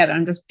data together.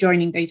 I'm just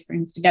joining data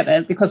frames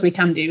together because we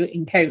can do it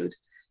in code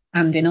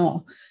and in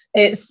R.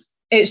 It's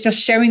just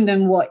showing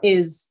them what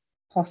is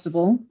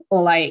possible,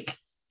 or like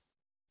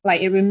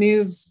it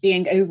removes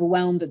being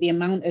overwhelmed at the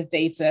amount of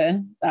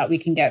data that we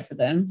can get for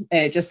them.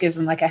 It just gives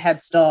them a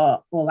head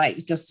start, or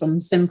just some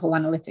simple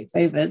analytics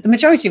over. The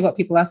majority of what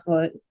people ask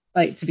for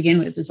to begin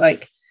with is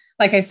like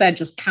I said,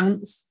 just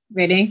counts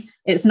really.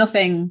 It's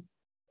nothing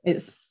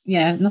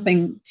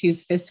too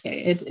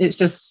sophisticated. It's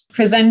just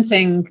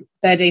presenting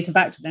their data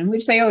back to them,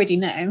 which they already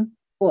know,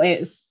 but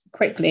it's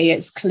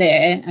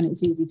clear and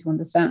it's easy to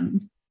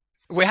understand.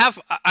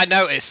 I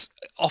notice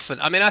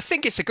often, I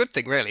think it's a good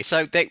thing really.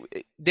 So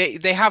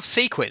they have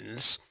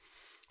sequins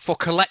for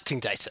collecting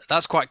data.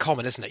 That's quite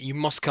common, isn't it? You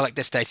must collect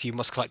this data, you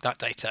must collect that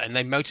data, and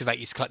they motivate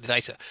you to collect the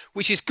data,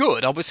 which is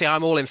good. Obviously,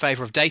 I'm all in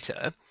favor of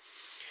data,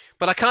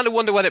 but I kind of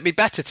wonder whether it'd be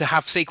better to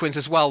have sequins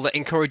as well that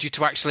encourage you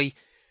to actually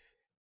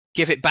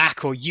give it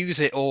back or use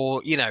it,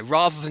 or,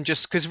 rather than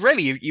just, because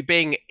really you're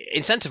being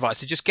incentivized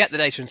to just get the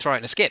data and throw it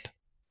in a skip.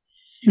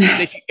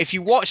 If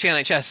you watch the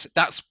NHS,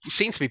 that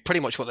seems to be pretty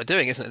much what they're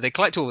doing, isn't it? They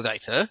collect all the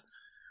data.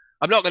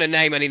 I'm not going to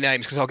name any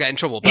names because I'll get in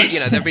trouble, but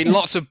there have been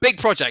lots of big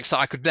projects that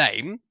I could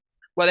name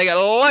where they get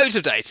loads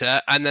of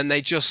data and then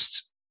they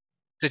just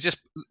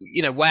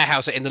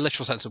warehouse it in the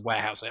literal sense of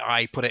warehouse it.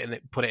 I put it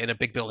in a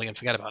big building and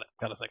forget about it,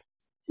 kind of thing.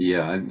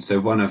 Yeah, and so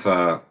one of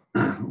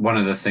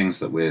the things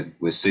that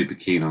we're super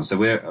keen on. So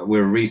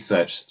we're a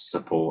research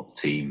support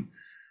team,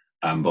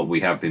 but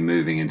we have been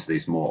moving into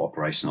these more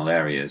operational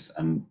areas,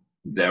 and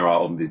there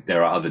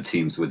are other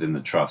teams within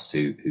the trust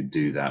who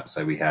do that.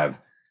 So we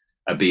have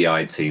a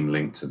BI team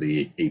linked to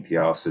the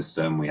EPR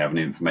system. We have an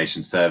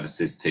information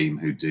services team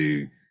who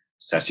do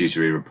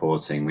statutory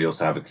reporting. We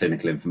also have a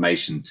clinical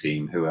information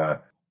team who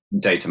are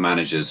data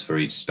managers for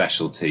each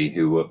specialty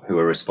who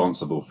are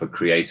responsible for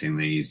creating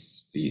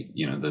these, the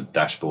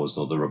dashboards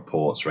or the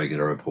reports,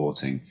 regular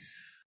reporting.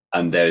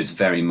 And there's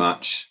very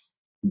much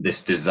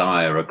this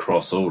desire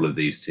across all of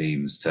these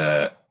teams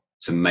to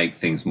make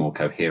things more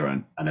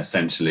coherent. And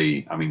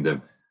essentially,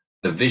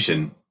 the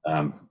vision,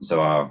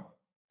 so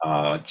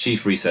our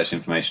Chief Research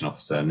Information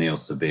Officer, Neil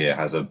Sabir,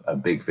 has a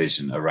big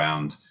vision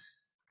around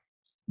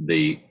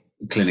the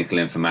clinical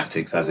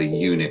informatics as a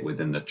unit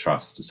within the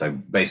trust. So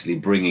basically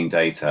bringing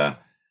data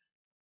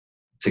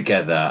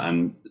together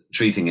and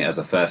treating it as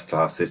a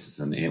first-class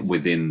citizen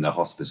within the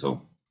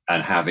hospital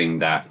and having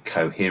that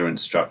coherent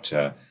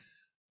structure,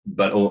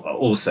 but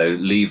also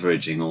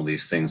leveraging all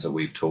these things that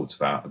we've talked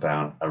about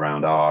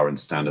around R and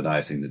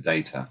standardizing the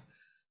data.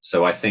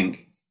 So I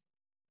think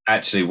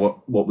actually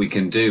what we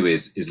can do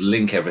is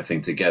link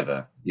everything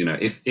together.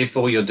 If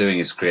all you're doing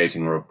is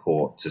creating a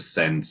report to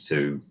send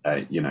to,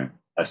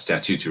 a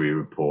statutory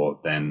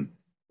report, then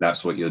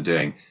that's what you're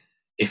doing.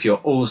 If you're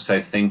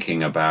also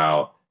thinking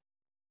about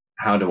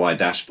how do I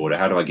dashboard it,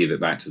 how do I give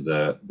it back to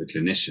the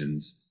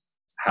clinicians,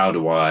 how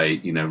do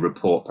I,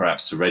 report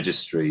perhaps to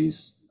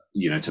registries,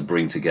 to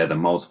bring together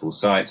multiple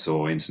sites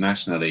or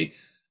internationally,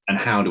 and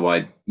how do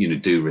I,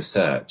 do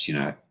research,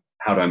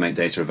 how do I make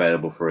data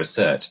available for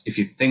research? If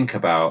you think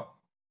about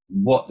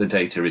what the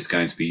data is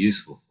going to be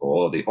useful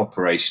for, the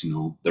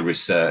operational, the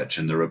research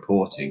and the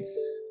reporting,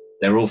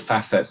 they're all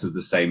facets of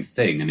the same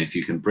thing. And if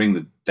you can bring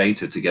the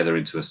data together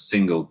into a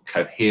single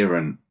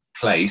coherent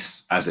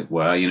place, as it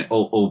were,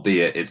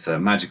 albeit it's a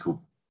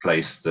magical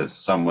place that's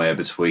somewhere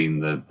between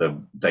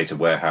the data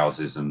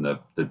warehouses and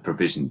the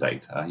provision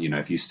data.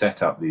 If you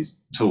set up these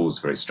tools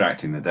for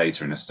extracting the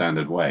data in a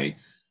standard way,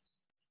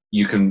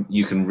 you can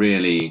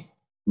really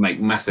make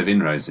massive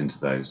inroads into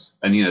those.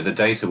 And, the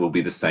data will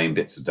be the same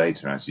bits of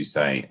data, as you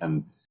say,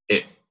 and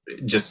it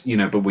just,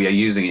 but we are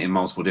using it in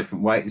multiple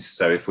different ways.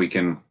 So if we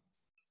can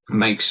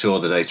make sure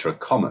the data are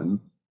common,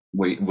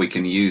 we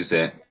can use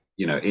it,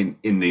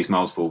 in these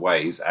multiple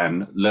ways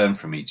and learn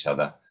from each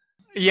other.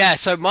 Yeah.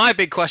 So my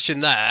big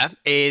question there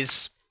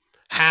is,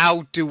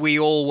 how do we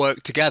all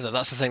work together?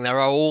 That's the thing. There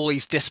are all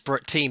these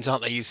disparate teams,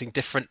 aren't they, using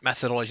different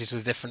methodologies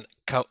with different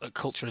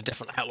culture and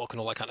different outlook and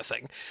all that kind of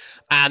thing.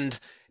 And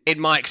in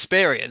my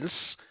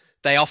experience,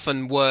 they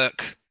often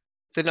work.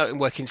 They don't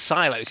work in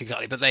silos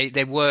exactly, but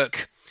they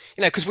work.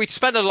 Because we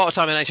spend a lot of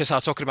time in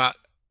HSR talking about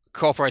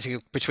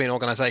cooperating between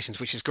organizations,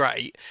 which is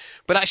great,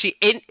 but actually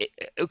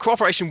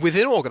cooperation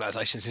within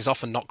organizations is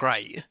often not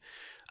great,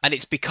 and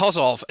it's because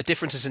of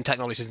differences in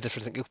technologies and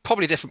different things.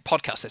 Probably different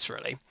podcasts, this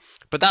really,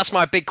 but that's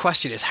my big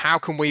question: is how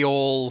can we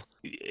all,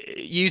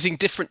 using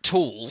different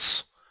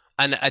tools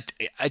and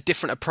a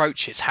different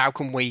approaches, how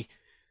can we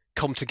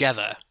come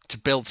together to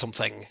build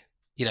something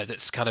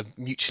that's kind of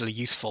mutually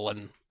useful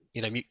and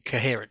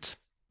coherent?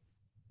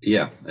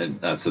 Yeah,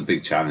 that's a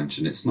big challenge,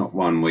 and it's not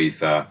one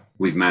we've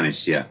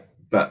managed yet.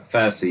 But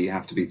firstly, you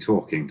have to be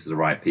talking to the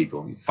right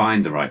people. You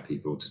find the right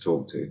people to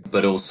talk to.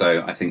 But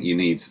also, I think you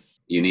need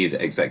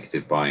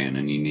executive buy-in,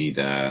 and you need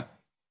a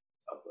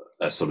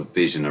sort of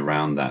vision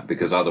around that,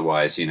 because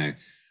otherwise,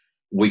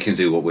 we can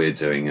do what we're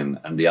doing,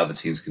 and the other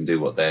teams can do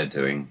what they're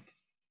doing.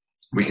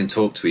 We can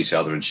talk to each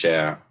other and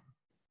share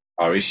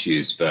our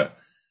issues, but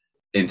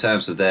in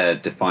terms of their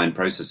defined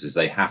processes,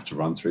 they have to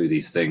run through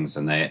these things,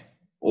 and they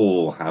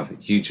all have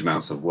huge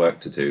amounts of work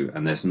to do,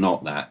 and there's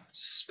not that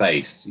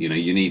space. You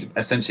need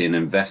essentially an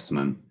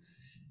investment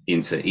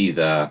into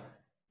either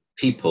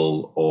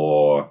people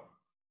or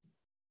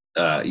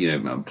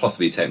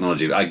possibly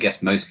technology. I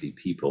guess mostly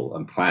people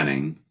and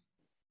planning,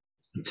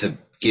 to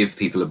give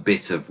people a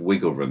bit of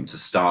wiggle room to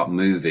start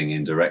moving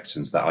in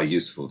directions that are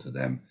useful to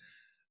them.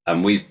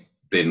 And we've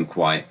been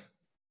quite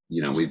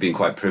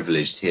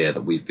privileged here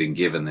that we've been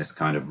given this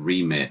kind of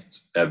remit,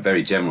 a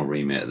very general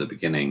remit at the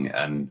beginning,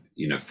 and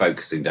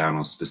focusing down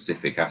on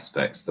specific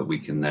aspects that we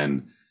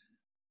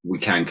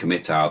can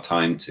commit our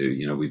time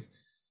to.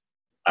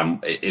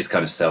 It's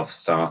kind of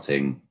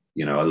self-starting.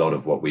 A lot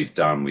of what we've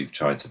done, we've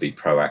tried to be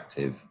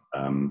proactive,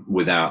 and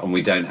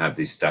we don't have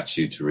these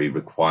statutory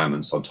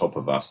requirements on top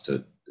of us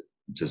to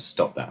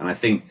stop that. And I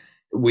think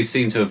we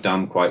seem to have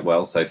done quite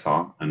well so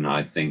far. And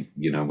I think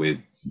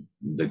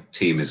the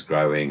team is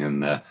growing,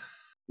 and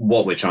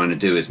what we're trying to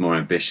do is more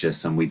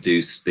ambitious. And we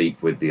do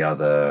speak with the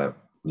other,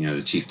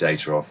 the chief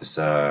data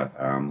officer.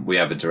 We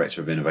have a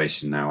director of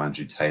innovation now,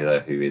 Andrew Taylor,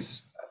 who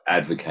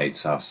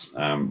advocates us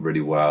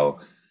really well,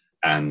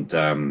 and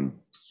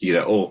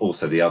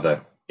also the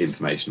other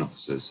information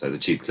officers, so the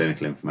chief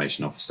clinical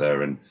information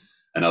officer and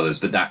others.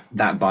 But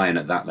that buy-in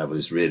at that level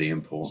is really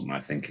important, I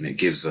think, and it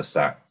gives us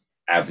that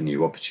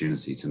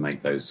opportunity to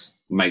make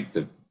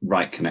the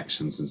right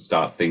connections and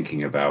start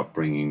thinking about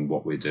bringing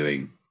what we're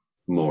doing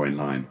more in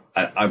line.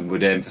 I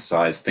would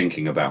emphasize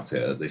thinking about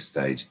it at this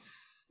stage,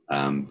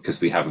 because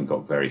we haven't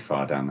got very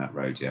far down that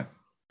road yet.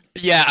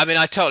 Yeah, I mean,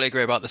 I totally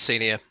agree about the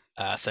senior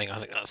thing. I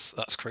think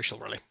that's crucial,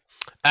 really.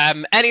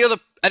 Any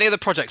other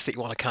projects that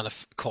you want to kind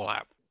of call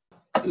out?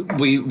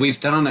 We've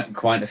done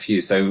quite a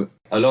few. So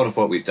a lot of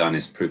what we've done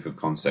is proof of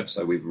concept.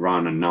 So we've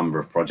run a number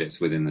of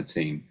projects within the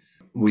team.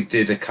 We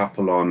did a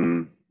couple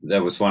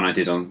there was one I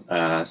did on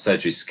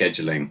surgery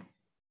scheduling,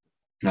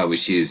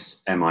 which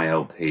used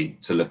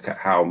MILP to look at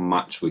how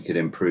much we could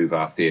improve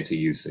our theatre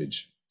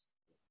usage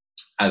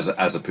as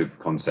a proof of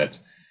concept.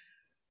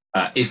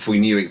 If we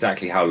knew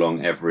exactly how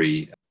long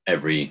every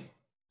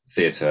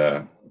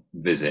theatre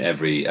visit,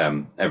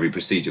 every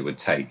procedure would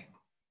take.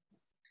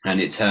 And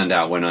it turned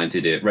out, when I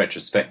did it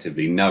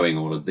retrospectively, knowing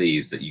all of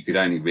these, that you could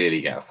only really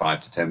get a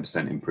 5 to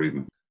 10%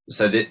 improvement.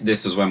 So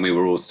this was when we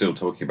were all still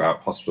talking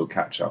about hospital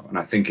catch-up. And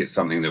I think it's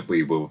something that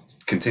we will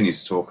continue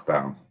to talk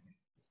about.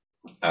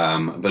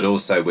 But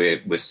also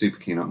we're super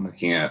keen on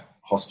looking at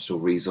hospital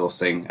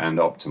resourcing and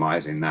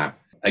optimizing that.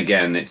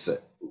 Again,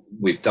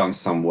 we've done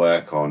some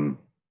work on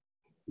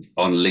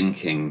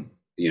linking,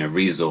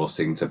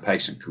 resourcing to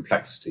patient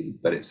complexity,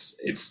 but it's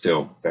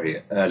still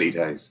very early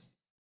days.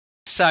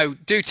 So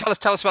do tell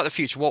us about the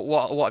future.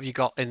 What have you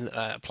got in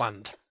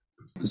planned?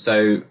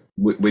 So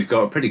we've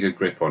got a pretty good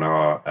grip on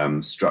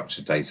our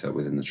structured data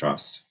within the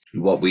trust.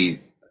 What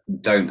we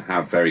don't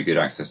have very good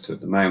access to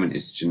at the moment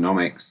is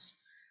genomics.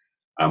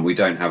 We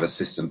don't have a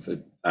system for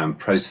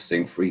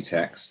processing free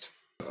text,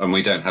 and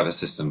we don't have a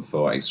system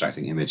for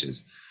extracting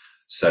images.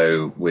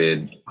 So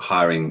we're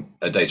hiring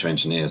data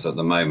engineers at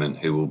the moment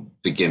who will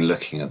begin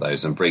looking at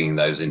those and bringing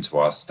those into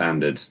our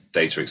standard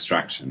data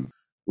extraction.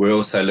 We're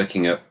also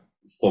looking at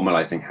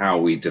formalizing how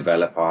we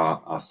develop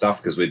our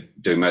stuff, because we're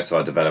doing most of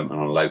our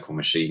development on local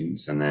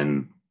machines, and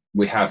then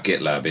we have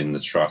GitLab in the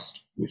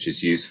trust, which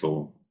is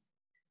useful,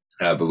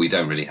 but we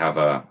don't really have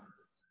a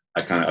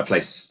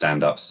place to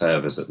stand up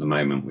servers at the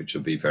moment, which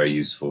would be very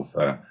useful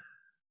for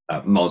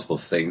multiple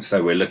things.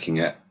 So we're looking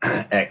at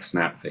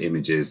XNAP for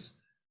images,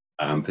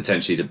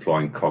 potentially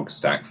deploying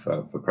CogStack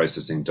for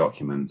processing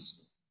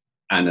documents,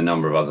 and a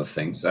number of other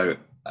things. So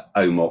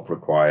OMOP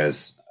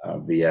requires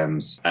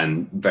VMs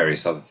and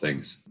various other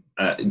things.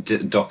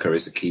 Docker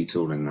is a key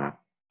tool in that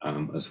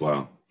as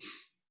well.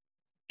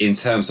 In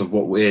terms of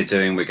what we're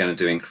doing, we're going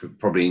to do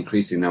probably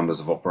increasing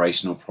numbers of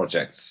operational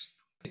projects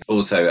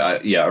Also,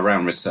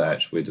 around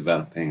research, we're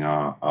developing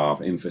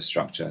our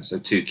infrastructure. So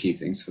 2 key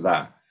things for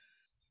that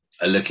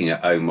are looking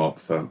at OMOP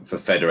for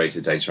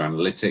federated data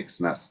analytics.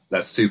 And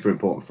that's super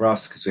important for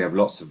us because we have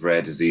lots of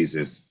rare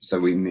diseases.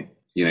 So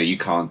you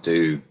can't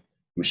do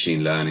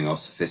machine learning or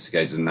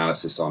sophisticated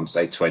analysis on,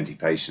 say, 20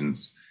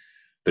 patients.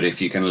 But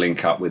if you can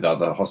link up with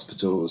other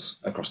hospitals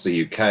across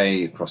the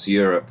UK, across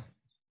Europe,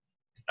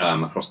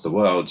 across the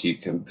world, you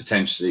can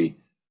potentially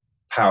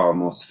power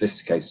more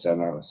sophisticated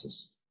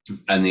analysis.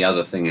 And the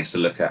other thing is to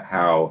look at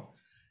how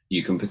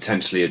you can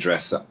potentially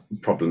address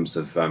problems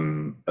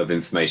of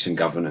information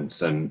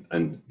governance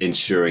and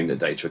ensuring that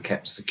data are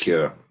kept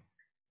secure.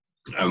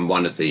 And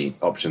one of the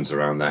options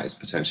around that is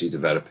potentially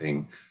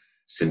developing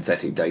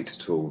synthetic data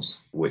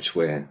tools, which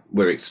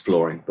we're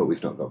exploring, but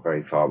we've not got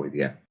very far with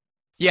yet.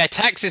 Yeah,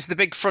 text is the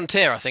big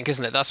frontier, I think,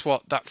 isn't it?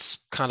 That's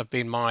kind of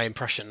been my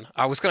impression.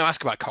 I was going to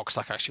ask about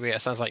CogStack, actually. Yeah,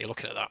 it sounds like you're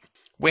looking at that.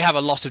 We have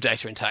a lot of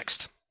data in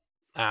text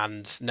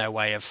and no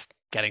way of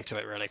getting to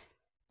it, really.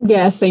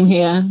 Yeah, same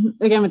here.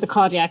 Again, with the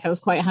cardiac, I was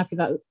quite happy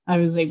that I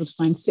was able to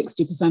find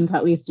 60%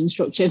 at least in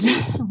structured,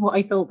 what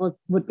I thought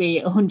would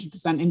be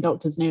 100% in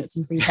doctor's notes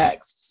and free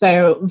text.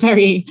 So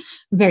very,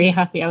 very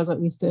happy I was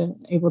at least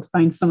able to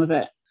find some of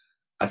it.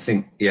 I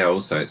think,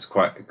 also it's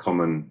quite a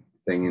common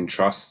thing in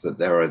trust that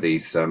there are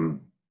these,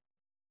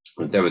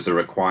 there was a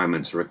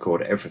requirement to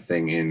record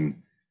everything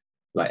in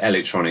like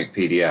electronic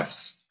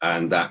PDFs.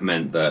 And that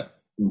meant that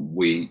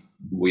we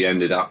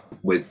ended up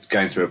with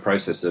going through a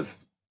process of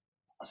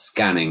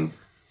scanning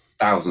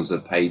thousands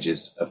of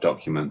pages of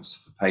documents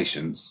for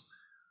patients,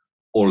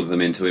 all of them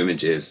into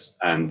images.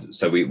 And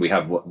so we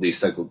have these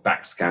so-called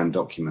backscan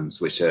documents,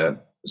 which are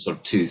sort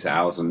of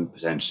 2,000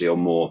 potentially or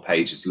more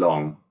pages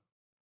long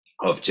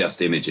of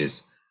just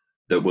images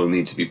that will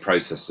need to be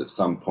processed at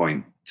some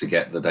point to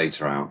get the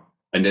data out.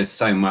 And there's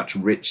so much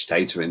rich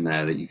data in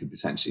there that you could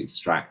potentially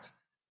extract.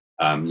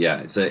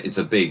 It's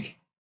a big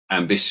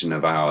ambition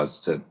of ours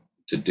to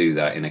do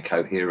that in a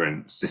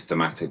coherent,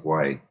 systematic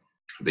way.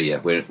 But yeah,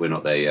 we're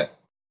not there yet.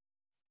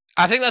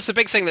 I think that's a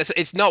big thing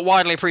it's not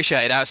widely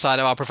appreciated outside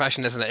of our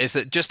profession, isn't it? Is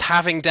that just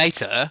having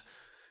data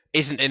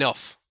isn't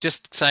enough.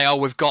 Just say, oh,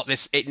 we've got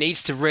this. It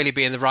needs to really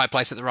be in the right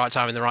place at the right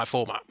time in the right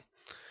format.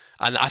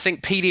 And I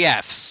think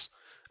PDFs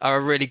are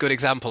a really good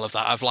example of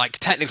that. Of like,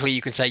 technically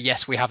you can say,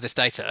 yes, we have this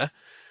data,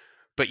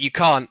 but you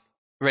can't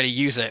really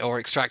use it or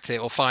extract it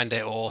or find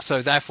it, or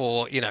so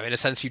therefore, in a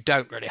sense, you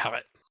don't really have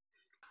it.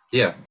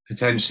 Yeah,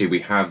 potentially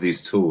we have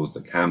these tools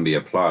that can be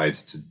applied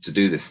to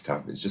do this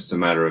stuff. It's just a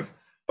matter of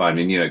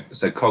finding,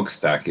 so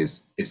CogStack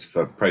is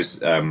for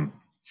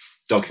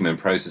document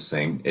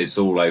processing. It's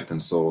all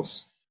open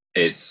source.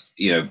 It's,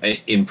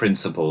 in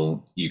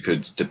principle, you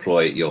could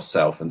deploy it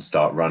yourself and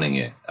start running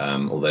it,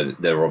 although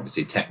there are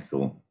obviously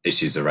technical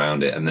issues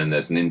around it. And then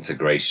there's an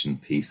integration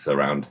piece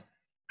around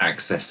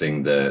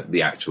accessing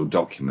the actual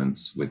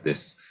documents with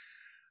this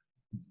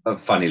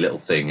funny little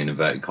thing in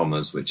inverted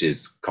commas, which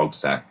is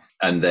CogStack.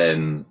 And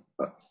then,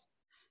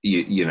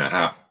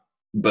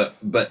 but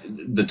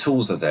the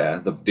tools are there,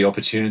 the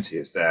opportunity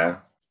is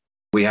there.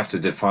 We have to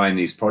define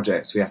these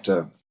projects. We have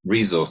to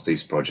resource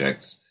these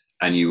projects,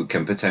 and you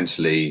can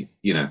potentially,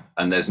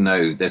 and there's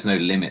no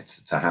limit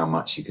to how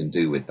much you can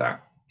do with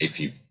that if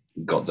you've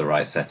got the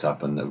right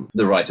setup and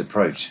the right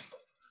approach.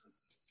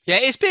 Yeah,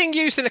 it's being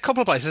used in a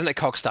couple of places, isn't it,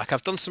 CogStack?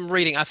 I've done some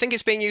reading. I think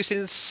it's being used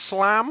in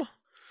SLAM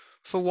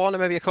for one, or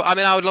maybe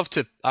I would love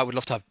to have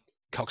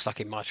CogStack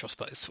in my trust,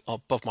 but it's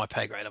above my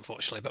pay grade,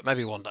 unfortunately, but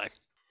maybe one day.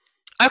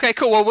 Okay,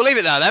 cool. Well, we'll leave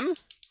it there then.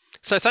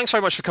 So thanks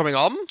very much for coming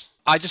on.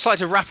 I'd just like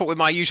to wrap up with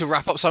my usual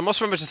wrap up. So I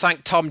must remember to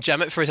thank Tom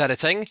Jemmett for his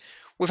editing.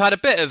 We've had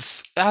it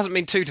hasn't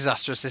been too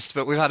disastrous,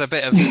 but we've had a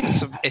bit of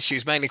some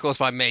issues, mainly caused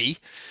by me.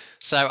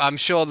 So I'm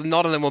sure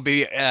none of them will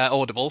be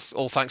audible,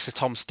 all thanks to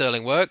Tom's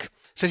sterling work.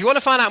 So if you want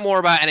to find out more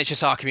about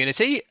NHSR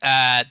Community,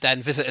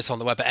 then visit us on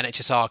the web at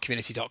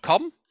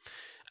nhsrcommunity.com.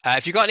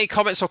 If you've got any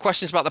comments or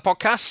questions about the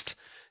podcast,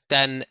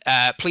 then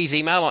please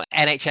email on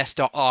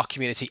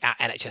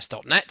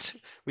nhs.rcommunity@nhs.net,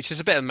 which is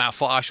a bit of a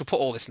mouthful. I shall put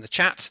all this in the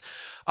chat.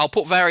 I'll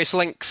put various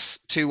links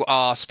to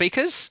our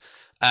speakers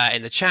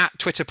in the chat,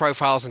 Twitter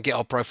profiles and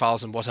GitHub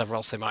profiles and whatever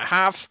else they might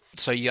have.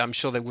 So I'm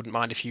sure they wouldn't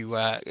mind if you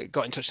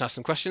got in touch and asked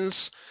some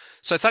questions.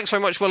 So thanks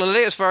very much, Will and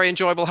Lily. It's very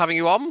enjoyable having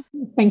you on.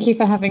 Thank you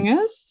for having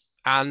us.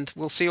 And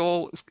we'll see you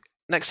all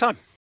next time.